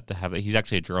excited to have it. He's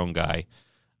actually a drone guy.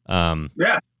 I'm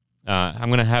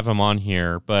going to have him on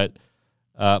here, but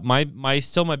my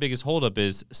biggest holdup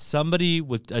is somebody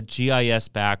with a GIS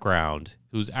background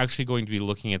who's actually going to be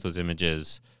looking at those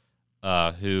images,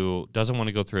 who doesn't want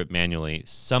to go through it manually.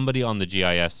 Somebody on the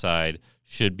GIS side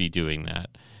should be doing that.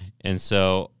 And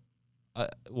so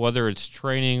whether it's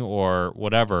training or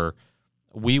whatever,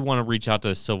 we want to reach out to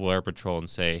the Civil Air Patrol and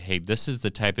say, hey, this is the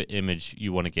type of image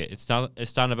you want to get. It's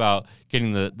not about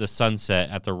getting the sunset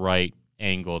at the right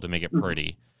angle to make it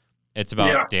pretty. It's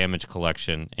about damage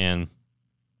collection. And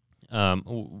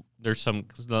there's some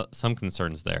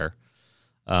concerns there.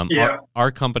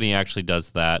 Our company actually does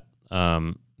that.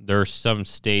 There are some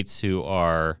states who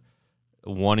are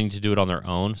wanting to do it on their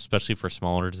own, especially for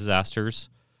smaller disasters.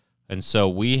 And so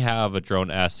we have a drone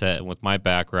asset, and with my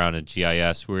background in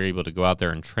GIS, we were able to go out there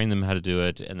and train them how to do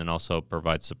it, and then also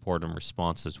provide support and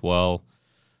response as well.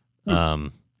 So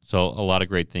a lot of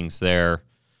great things there.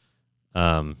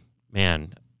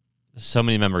 Man, so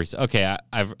many memories. Okay,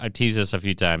 I've teased this a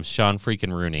few times. Sean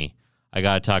freaking Rooney. I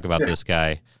got to talk about this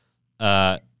guy.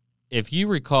 If you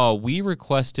recall, we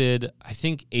requested, I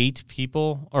think, 8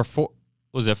 people, or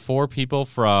 4 people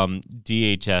from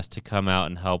DHS to come out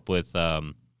and help with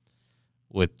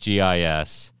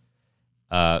GIS.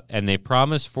 And they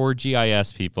promised 4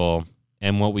 GIS people,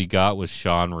 and what we got was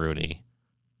Sean Rooney,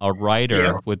 a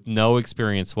writer with no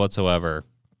experience whatsoever.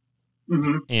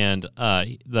 Mm-hmm. And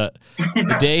the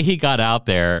day he got out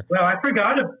there, well, I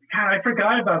forgot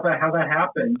about that. How that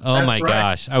happened. Oh, that's my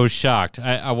gosh, I was shocked.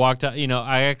 I walked out.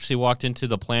 I actually walked into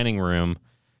the planning room,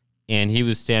 and he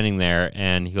was standing there,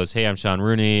 and he goes, "Hey, I'm Sean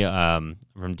Rooney. From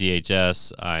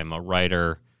DHS. I'm a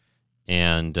writer,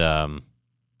 and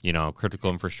critical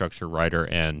infrastructure writer,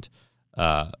 and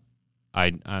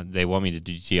they want me to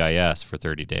do GIS for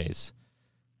 30 days."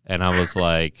 And I was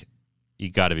like, "You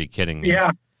got to be kidding me!" Yeah.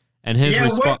 And his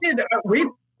response. We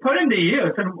put him to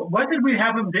use, and what did we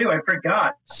have him do? I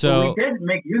forgot. So we did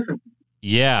make use of him.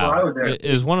 Yeah, while I was there. It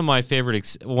is one of my favorite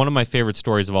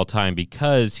stories of all time,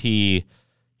 because he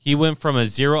went from a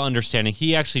zero understanding.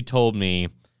 He actually told me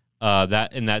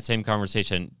that in that same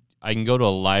conversation, I can go to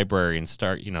a library and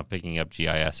start, picking up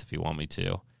GIS if you want me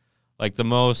to. Like the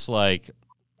most like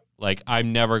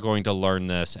I'm never going to learn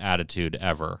this attitude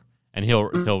ever. And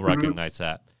he'll recognize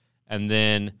that. And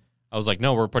then I was like,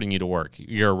 no, we're putting you to work.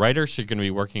 You're a writer, so you're going to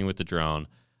be working with the drone.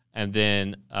 And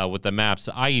then with the maps,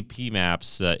 the IEP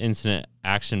maps, the incident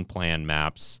action plan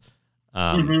maps,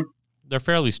 they're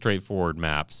fairly straightforward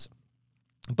maps.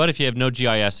 But if you have no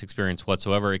GIS experience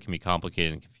whatsoever, it can be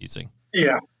complicated and confusing.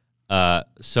 Yeah.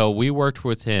 So we worked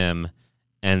with him,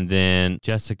 and then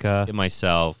Jessica and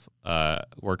myself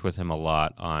worked with him a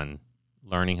lot on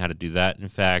learning how to do that. In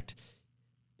fact,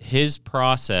 his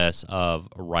process of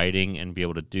writing and be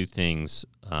able to do things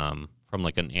from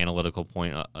like an analytical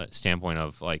standpoint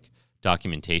of like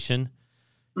documentation,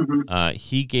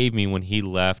 he gave me, when he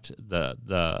left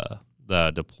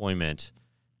the deployment,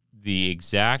 the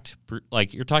exact,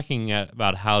 like you're talking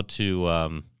about how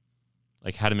to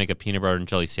make a peanut butter and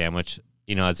jelly sandwich.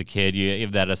 As a kid, you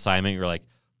have that assignment. You're like,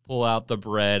 pull out the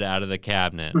bread out of the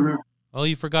cabinet. Oh,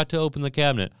 you forgot to open the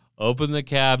cabinet. Open the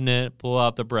cabinet, pull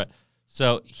out the bread.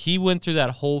 So he went through that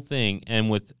whole thing, and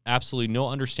with absolutely no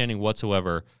understanding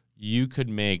whatsoever, you could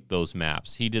make those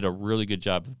maps. He did a really good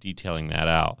job of detailing that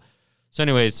out. So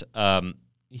anyways,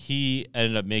 he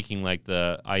ended up making like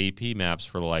the IEP maps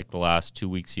for like the last 2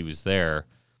 weeks he was there.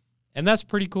 And that's a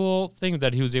pretty cool thing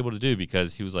that he was able to do,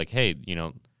 because he was like, hey,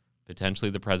 potentially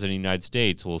the president of the United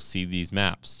States will see these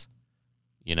maps,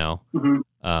 Yeah.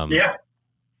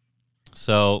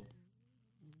 So,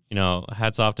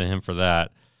 hats off to him for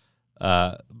that.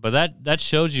 But that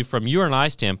shows you, from you and I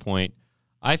standpoint,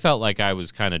 I felt like I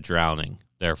was kind of drowning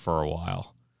there for a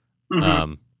while.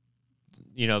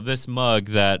 This mug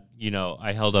that,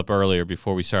 I held up earlier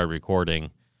before we started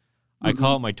recording, I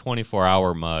call it my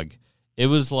 24-hour mug. It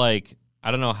was like,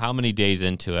 I don't know how many days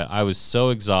into it. I was so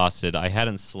exhausted. I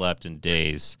hadn't slept in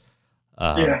days.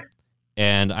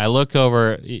 And I look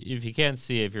over, if you can't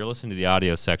see, if you're listening to the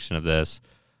audio section of this,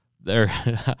 there,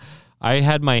 I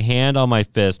had my hand on my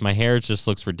fist. My hair just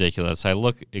looks ridiculous. I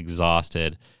look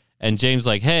exhausted. And James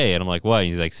like, hey, and I'm like, what? And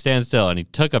he's like, stand still. And he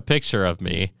took a picture of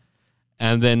me.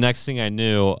 And then next thing I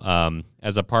knew,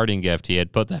 as a parting gift, he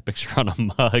had put that picture on a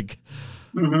mug.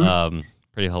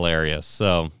 Pretty hilarious.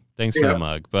 So thanks for the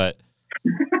mug. But,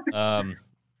 I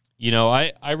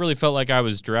really felt like I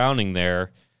was drowning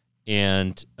there.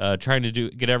 and trying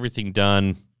to get everything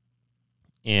done.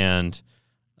 And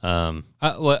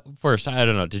first, I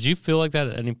don't know. Did you feel like that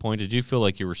at any point? Did you feel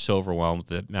like you were so overwhelmed with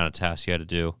the amount of tasks you had to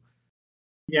do?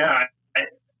 Yeah,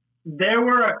 there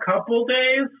were a couple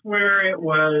days where it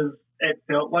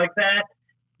felt like that.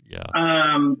 Yeah.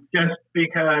 Just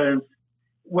because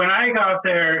when I got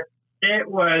there, it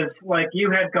was like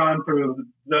you had gone through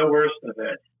the worst of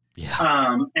it.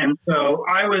 Yeah. And so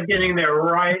I was getting there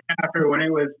right after when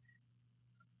it was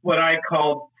what I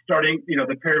called starting,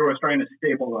 the period where I was trying to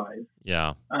stabilize.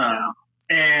 Yeah.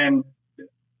 And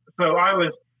so I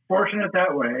was fortunate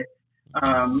that way.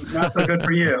 Not so good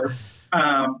for you.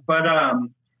 But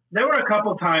there were a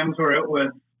couple times where it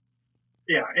was,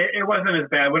 it wasn't as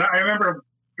bad. When I remember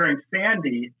during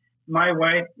Sandy, my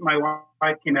wife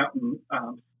came out and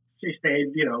she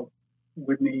stayed,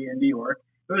 with me in New York.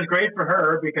 It was great for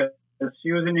her because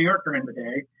she was in New York during the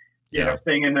day,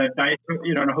 staying in a nice,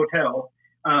 in a hotel.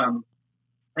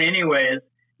 Anyways,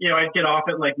 I'd get off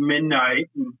at like midnight,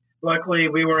 and luckily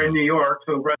we were in New York,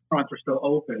 so restaurants were still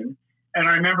open. And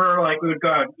I remember like we would go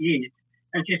out and eat,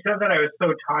 and she said that I was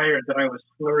so tired that I was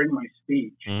slurring my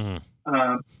speech.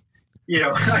 Like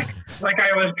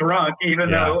I was drunk,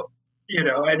 even though,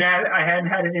 I hadn't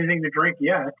had anything to drink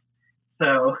yet.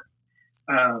 So,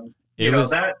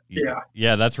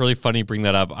 Yeah, that's really funny you bring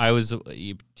that up. Do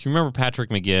you remember Patrick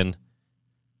McGinn?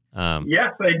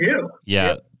 Yes, I do. Yeah,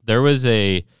 yep. There was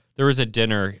a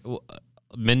dinner,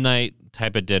 midnight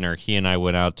type of dinner he and I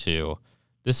went out to.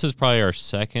 This is probably our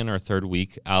second or third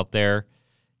week out there,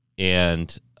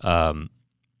 and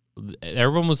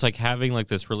everyone was like having like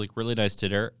this really, really nice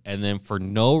dinner, and then for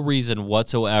no reason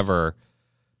whatsoever,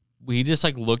 we just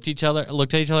like looked at each other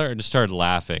and just started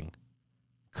laughing.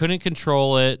 Couldn't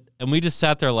control it, and we just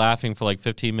sat there laughing for like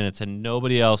 15 minutes, and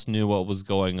nobody else knew what was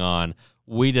going on.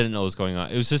 We didn't know what was going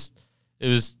on. It was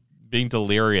being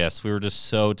delirious. We were just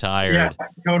so tired. Yeah,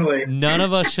 totally. None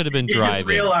of us should have been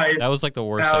driving. That was like the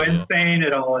worst how idea. Insane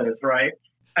it all is, right?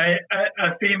 A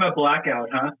FEMA blackout,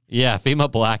 huh? Yeah,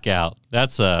 FEMA blackout.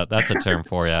 That's a term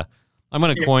for you. I'm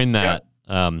going to coin that.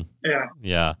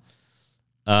 Yeah.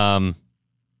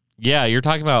 Yeah, you're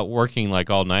talking about working like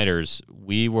all-nighters.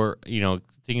 We were,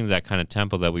 thinking of that kind of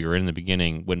tempo that we were in the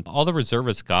beginning. When all the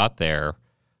reservists got there,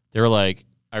 they were like,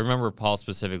 I remember Paul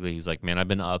specifically, he's like, man, I've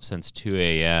been up since 2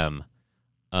 a.m.,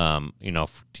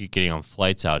 getting on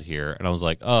flights out here. And I was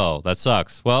like, oh, that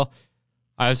sucks. Well,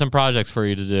 I have some projects for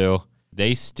you to do.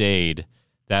 They stayed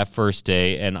that first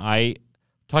day. And I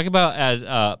talk about as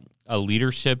a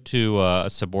leadership to a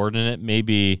subordinate,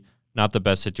 maybe not the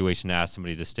best situation to ask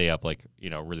somebody to stay up like,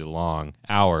 really long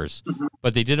hours,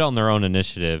 but they did it on their own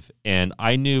initiative. And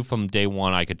I knew from day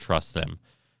one I could trust them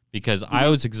because I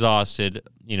was exhausted.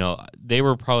 They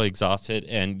were probably exhausted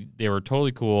and they were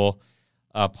totally cool.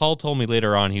 Paul told me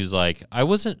later on, he was like, I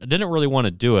didn't really want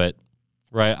to do it.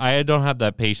 Right. I don't have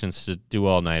that patience to do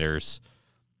all-nighters.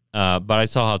 But I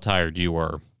saw how tired you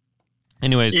were.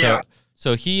 Anyways,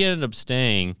 so he ended up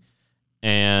staying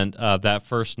and that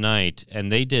first night,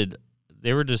 and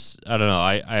they were just, I don't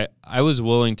know, I was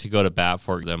willing to go to bat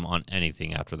for them on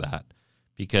anything after that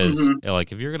because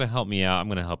like, if you're going to help me out, I'm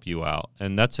going to help you out.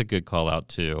 And that's a good call out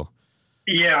too.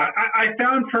 Yeah. I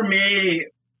found for me,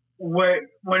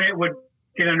 when it would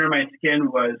get under my skin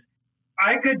was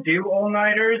I could do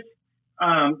all-nighters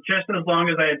just as long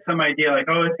as I had some idea like,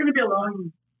 oh, it's going to be a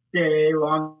long day,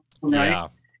 long night. Yeah.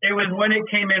 It was when it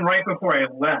came in right before I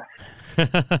left.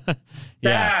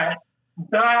 That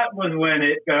was when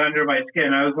it got under my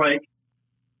skin. I was like,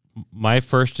 my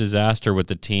first disaster with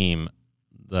the team,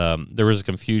 there was a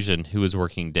confusion who was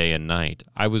working day and night.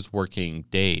 I was working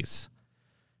days,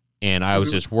 and I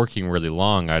was just working really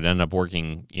long. I'd end up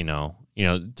working,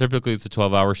 typically it's a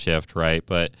 12-hour shift, right?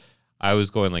 But I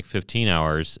was going like 15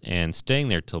 hours and staying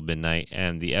there till midnight,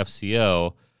 and the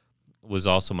FCO was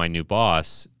also my new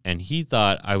boss, and he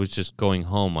thought I was just going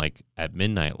home like at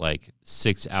midnight, like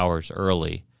 6 hours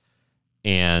early.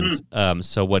 And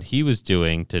so what he was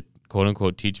doing to quote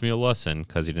unquote teach me a lesson,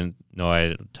 because he didn't know I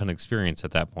had a ton of experience at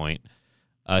that point,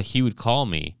 he would call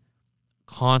me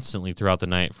constantly throughout the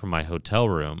night from my hotel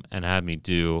room and have me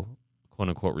do quote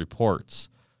unquote reports.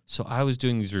 So I was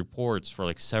doing these reports for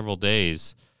like several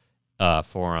days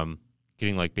for him,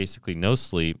 getting like basically no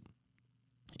sleep.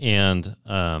 And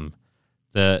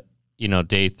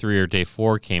day 3 or day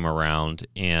 4 came around,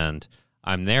 and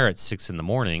I'm there at 6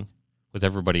 a.m. with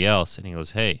everybody else, and he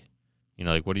goes, hey,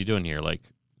 like, what are you doing here? Like,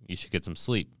 you should get some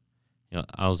sleep.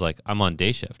 I was like, I'm on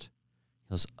day shift.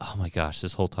 He goes, oh my gosh,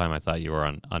 this whole time I thought you were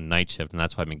on night shift, and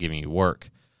that's why I've been giving you work.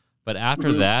 But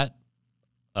after that,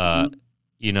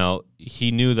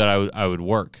 he knew that I would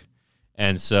work.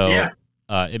 And so Yeah.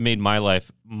 It made my life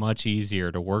much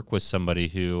easier to work with somebody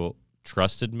who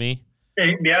trusted me.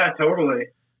 Yeah, totally.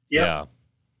 Yep. Yeah.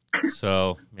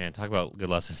 So, man, talk about good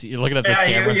lessons. You're looking at this Yeah,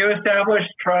 camera. you establish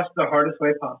trust the hardest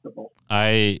way possible.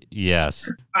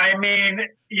 Yes. I mean,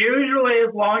 usually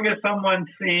as long as someone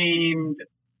seemed,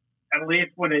 at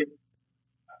least when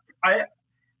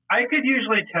I could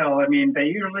usually tell. I mean, they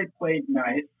usually played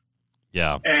nice.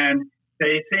 Yeah. And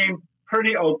they seemed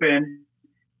pretty open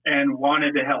and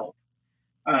wanted to help.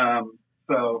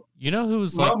 So you know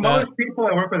who's like most that? people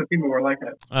I work with, people were like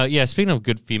that. Yeah. Speaking of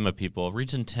good FEMA people,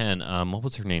 Region 10. What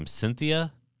was her name?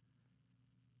 Cynthia.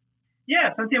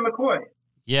 Yeah, Cynthia McCoy.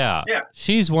 Yeah. Yeah.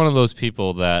 She's one of those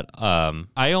people that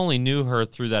I only knew her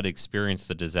through that experience,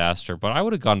 the disaster, but I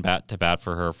would have gone to bat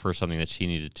for her for something that she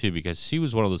needed too, because she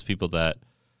was one of those people that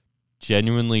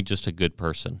genuinely just a good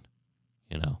person,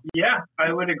 you know? Yeah,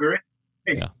 I would agree.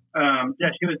 Yeah.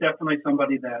 She was definitely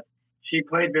somebody that she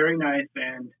played very nice.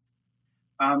 And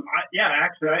I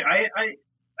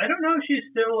don't know if she's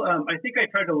still, I think I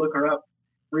tried to look her up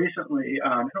recently.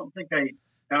 I don't think I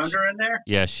found her in there.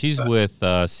 Yeah, she's with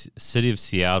City of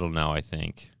Seattle now, I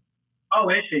think. Oh,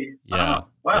 is she? Yeah. Oh,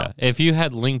 wow. Yeah. If you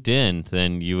had LinkedIn,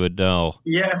 then you would know.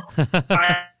 Yeah.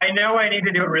 I know I need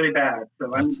to do it really bad,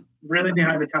 so I'm really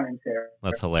behind the times here.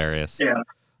 That's hilarious. Yeah.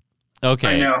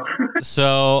 Okay. I know.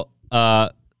 So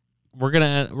we're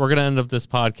gonna end up this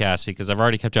podcast because I've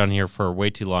already kept you on here for way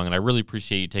too long, and I really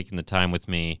appreciate you taking the time with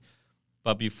me.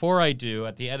 But before I do,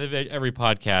 at the end of every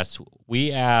podcast,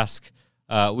 we ask,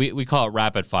 we call it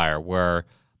rapid fire, where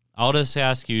I'll just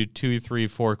ask you 2, 3,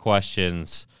 4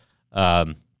 questions.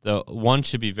 The one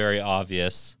should be very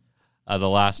obvious, the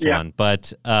last one,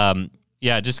 but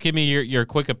just give me your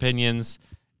quick opinions,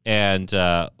 and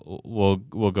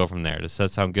we'll go from there. Does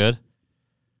that sound good?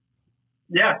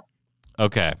 Yeah.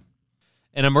 Okay.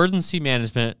 In emergency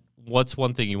management, what's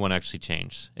one thing you want to actually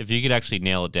change? If you could actually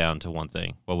nail it down to one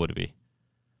thing, what would it be?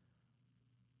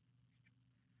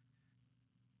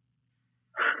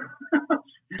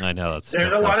 I know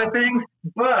there's a lot of things,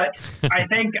 but I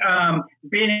think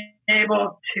being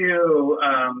able to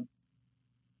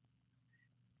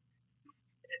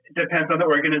depends on the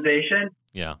organization.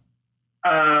 Yeah.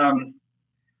 I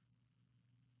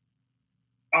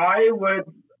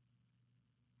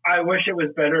wish it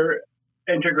was better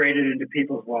integrated into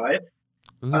people's lives.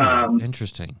 Ooh,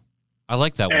 interesting. I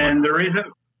like that one. And the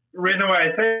reason why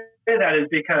I say that is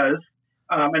because,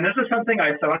 and this is something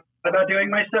I thought about doing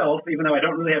myself, even though I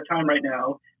don't really have time right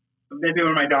now, maybe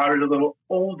when my daughter's a little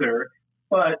older.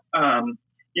 But,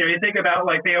 you think about,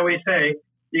 like they always say,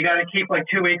 you got to keep like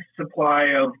 2 weeks supply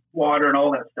of water and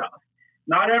all that stuff.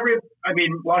 A lot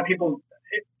of people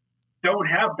don't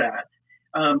have that.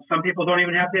 Some people don't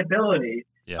even have the ability.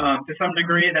 Yeah. To some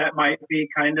degree, that might be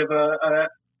kind of a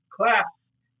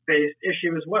class-based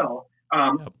issue as well.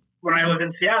 Yep. When I lived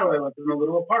in Seattle, I lived in a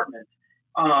little apartment.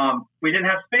 We didn't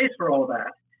have space for all of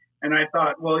that. And I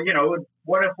thought, well,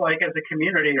 what if, like, as a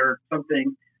community or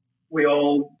something, we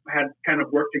all had kind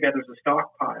of worked together as a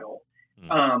stockpile?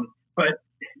 But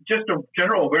just a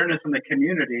general awareness in the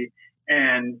community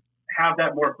and have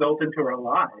that more built into our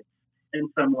lives in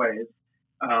some ways.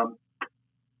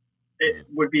 It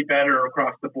would be better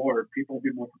across the board. People would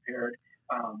be more prepared.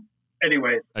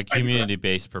 Anyways. A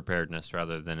community-based preparedness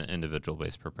rather than an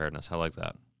individual-based preparedness. I like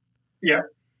that. Yeah.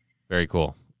 Very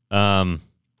cool.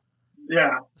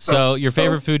 Yeah. So your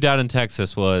favorite food down in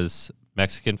Texas was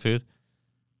Mexican food?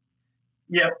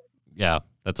 Yep. Yeah,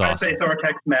 that's awesome. I'd say so, or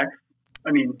Tex-Mex.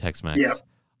 Tex-Mex. Yeah.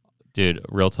 Dude,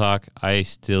 real talk, I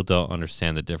still don't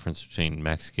understand the difference between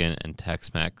Mexican and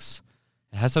Tex-Mex.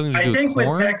 It has something to do with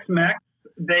corn? With Tex-Mex,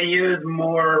 they use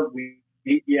more wheat,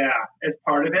 as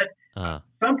part of it.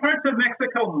 Some parts of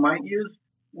Mexico might use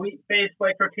wheat-based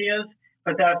like tortillas,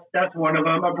 but that's one of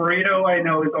them. A burrito, I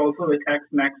know, is also a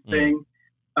Tex-Mex thing.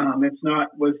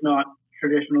 Was not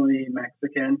traditionally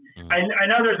Mexican. I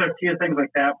know there's a few things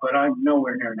like that, but I'm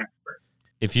nowhere near an expert.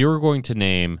 If you were going to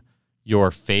name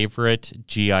your favorite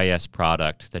GIS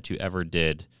product that you ever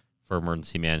did for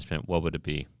emergency management, what would it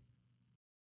be?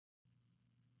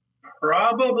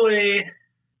 Probably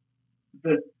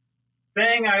the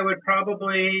thing I would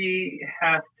probably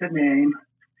have to name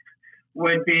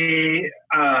would be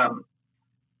a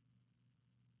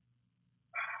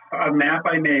map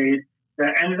I made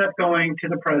that ended up going to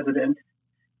the president.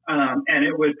 And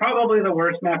it was probably the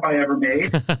worst map I ever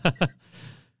made.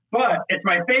 But it's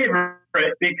my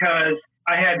favorite because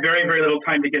I had very, very little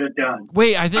time to get it done.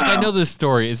 Wait, I think I know this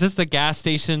story. Is this the gas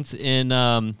stations in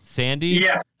Sandy?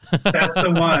 Yeah, that's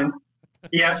the one.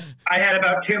 Yeah, I had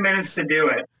about 2 minutes to do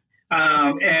it.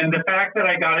 And the fact that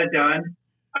I got it done,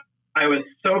 I was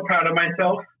so proud of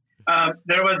myself.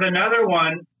 There was another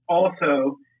one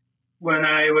also when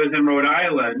I was in Rhode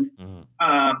Island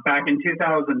back in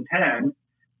 2010,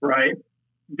 right?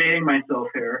 Dating myself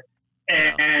here.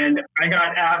 And I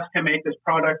got asked to make this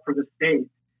product for the state.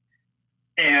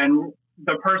 And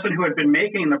the person who had been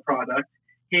making the product,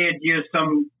 he had used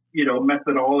some,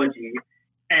 methodology,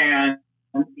 and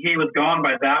he was gone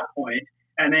by that point.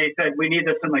 And they said, we need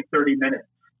this in like 30 minutes.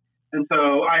 And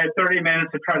so I had 30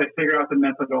 minutes to try to figure out the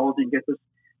methodology and get this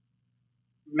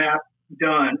map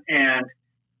done. And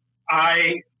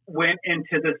I went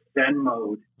into this Zen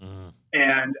mode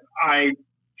and I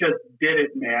just did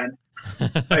it, man.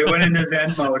 I went into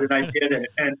Zen mode and I did it.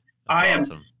 And I am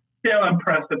still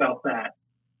impressed about that.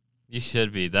 You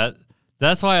should be.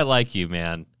 That's why I like you,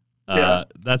 man.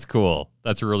 That's cool.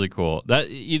 That's really cool. That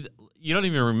you don't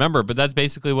even remember, but that's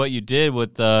basically what you did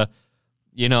with the,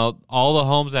 all the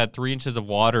homes had 3 inches of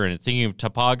water in it, thinking of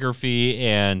topography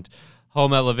and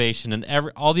home elevation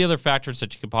and all the other factors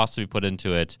that you could possibly put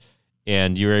into it.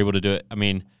 And you were able to do it. I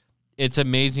mean, it's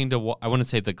amazing I wouldn't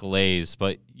say the glaze,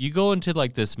 but you go into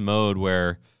like this mode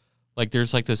where like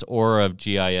there's like this aura of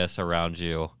GIS around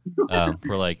you.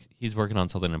 Where like he's working on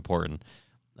something important.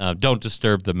 Don't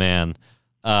disturb the man.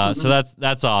 So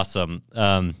that's awesome.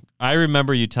 I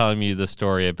remember you telling me the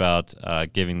story about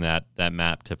giving that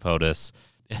map to POTUS.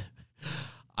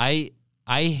 I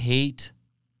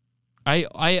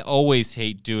always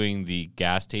hate doing the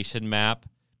gas station map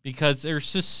because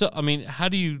there's just how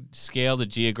do you scale the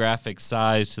geographic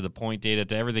size to the point data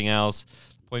to everything else,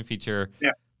 point feature?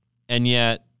 Yeah. And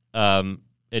yet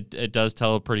it does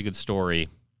tell a pretty good story.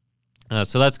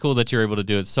 So that's cool that you're able to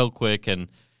do it so quick, and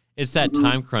it's that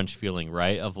time crunch feeling,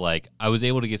 right? Of like, I was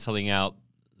able to get something out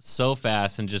so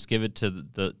fast and just give it to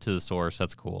the source.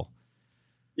 That's cool.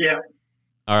 Yeah.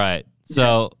 All right.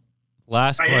 So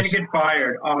last question. I didn't get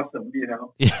fired. Awesome.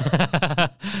 Yeah.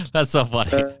 That's so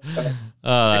funny.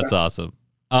 That's awesome.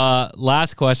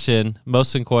 Last question,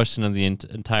 most important question of the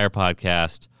entire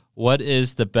podcast. What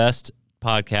is the best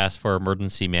podcast for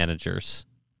emergency managers?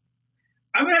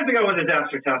 I'm going to have to go with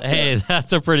Disaster Tough. Hey,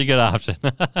 that's a pretty good option.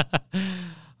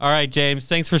 All right, James,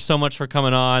 thanks for so much for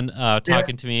coming on,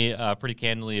 talking to me pretty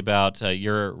candidly about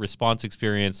your response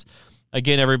experience.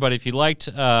 Again, everybody, if you liked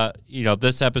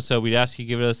this episode, we'd ask you to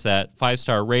give us that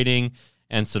 5-star rating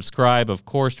and subscribe, of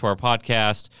course, to our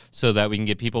podcast so that we can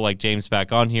get people like James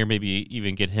back on here, maybe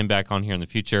even get him back on here in the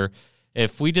future.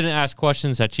 If we didn't ask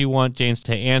questions that you want James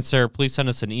to answer, please send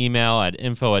us an email at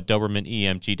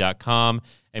info@dobermanemg.com,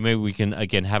 and maybe we can,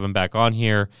 again, have him back on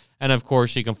here. And, of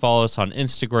course, you can follow us on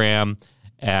Instagram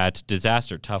at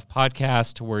Disaster Tough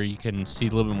Podcast, where you can see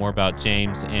a little bit more about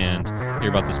James and hear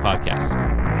about this podcast.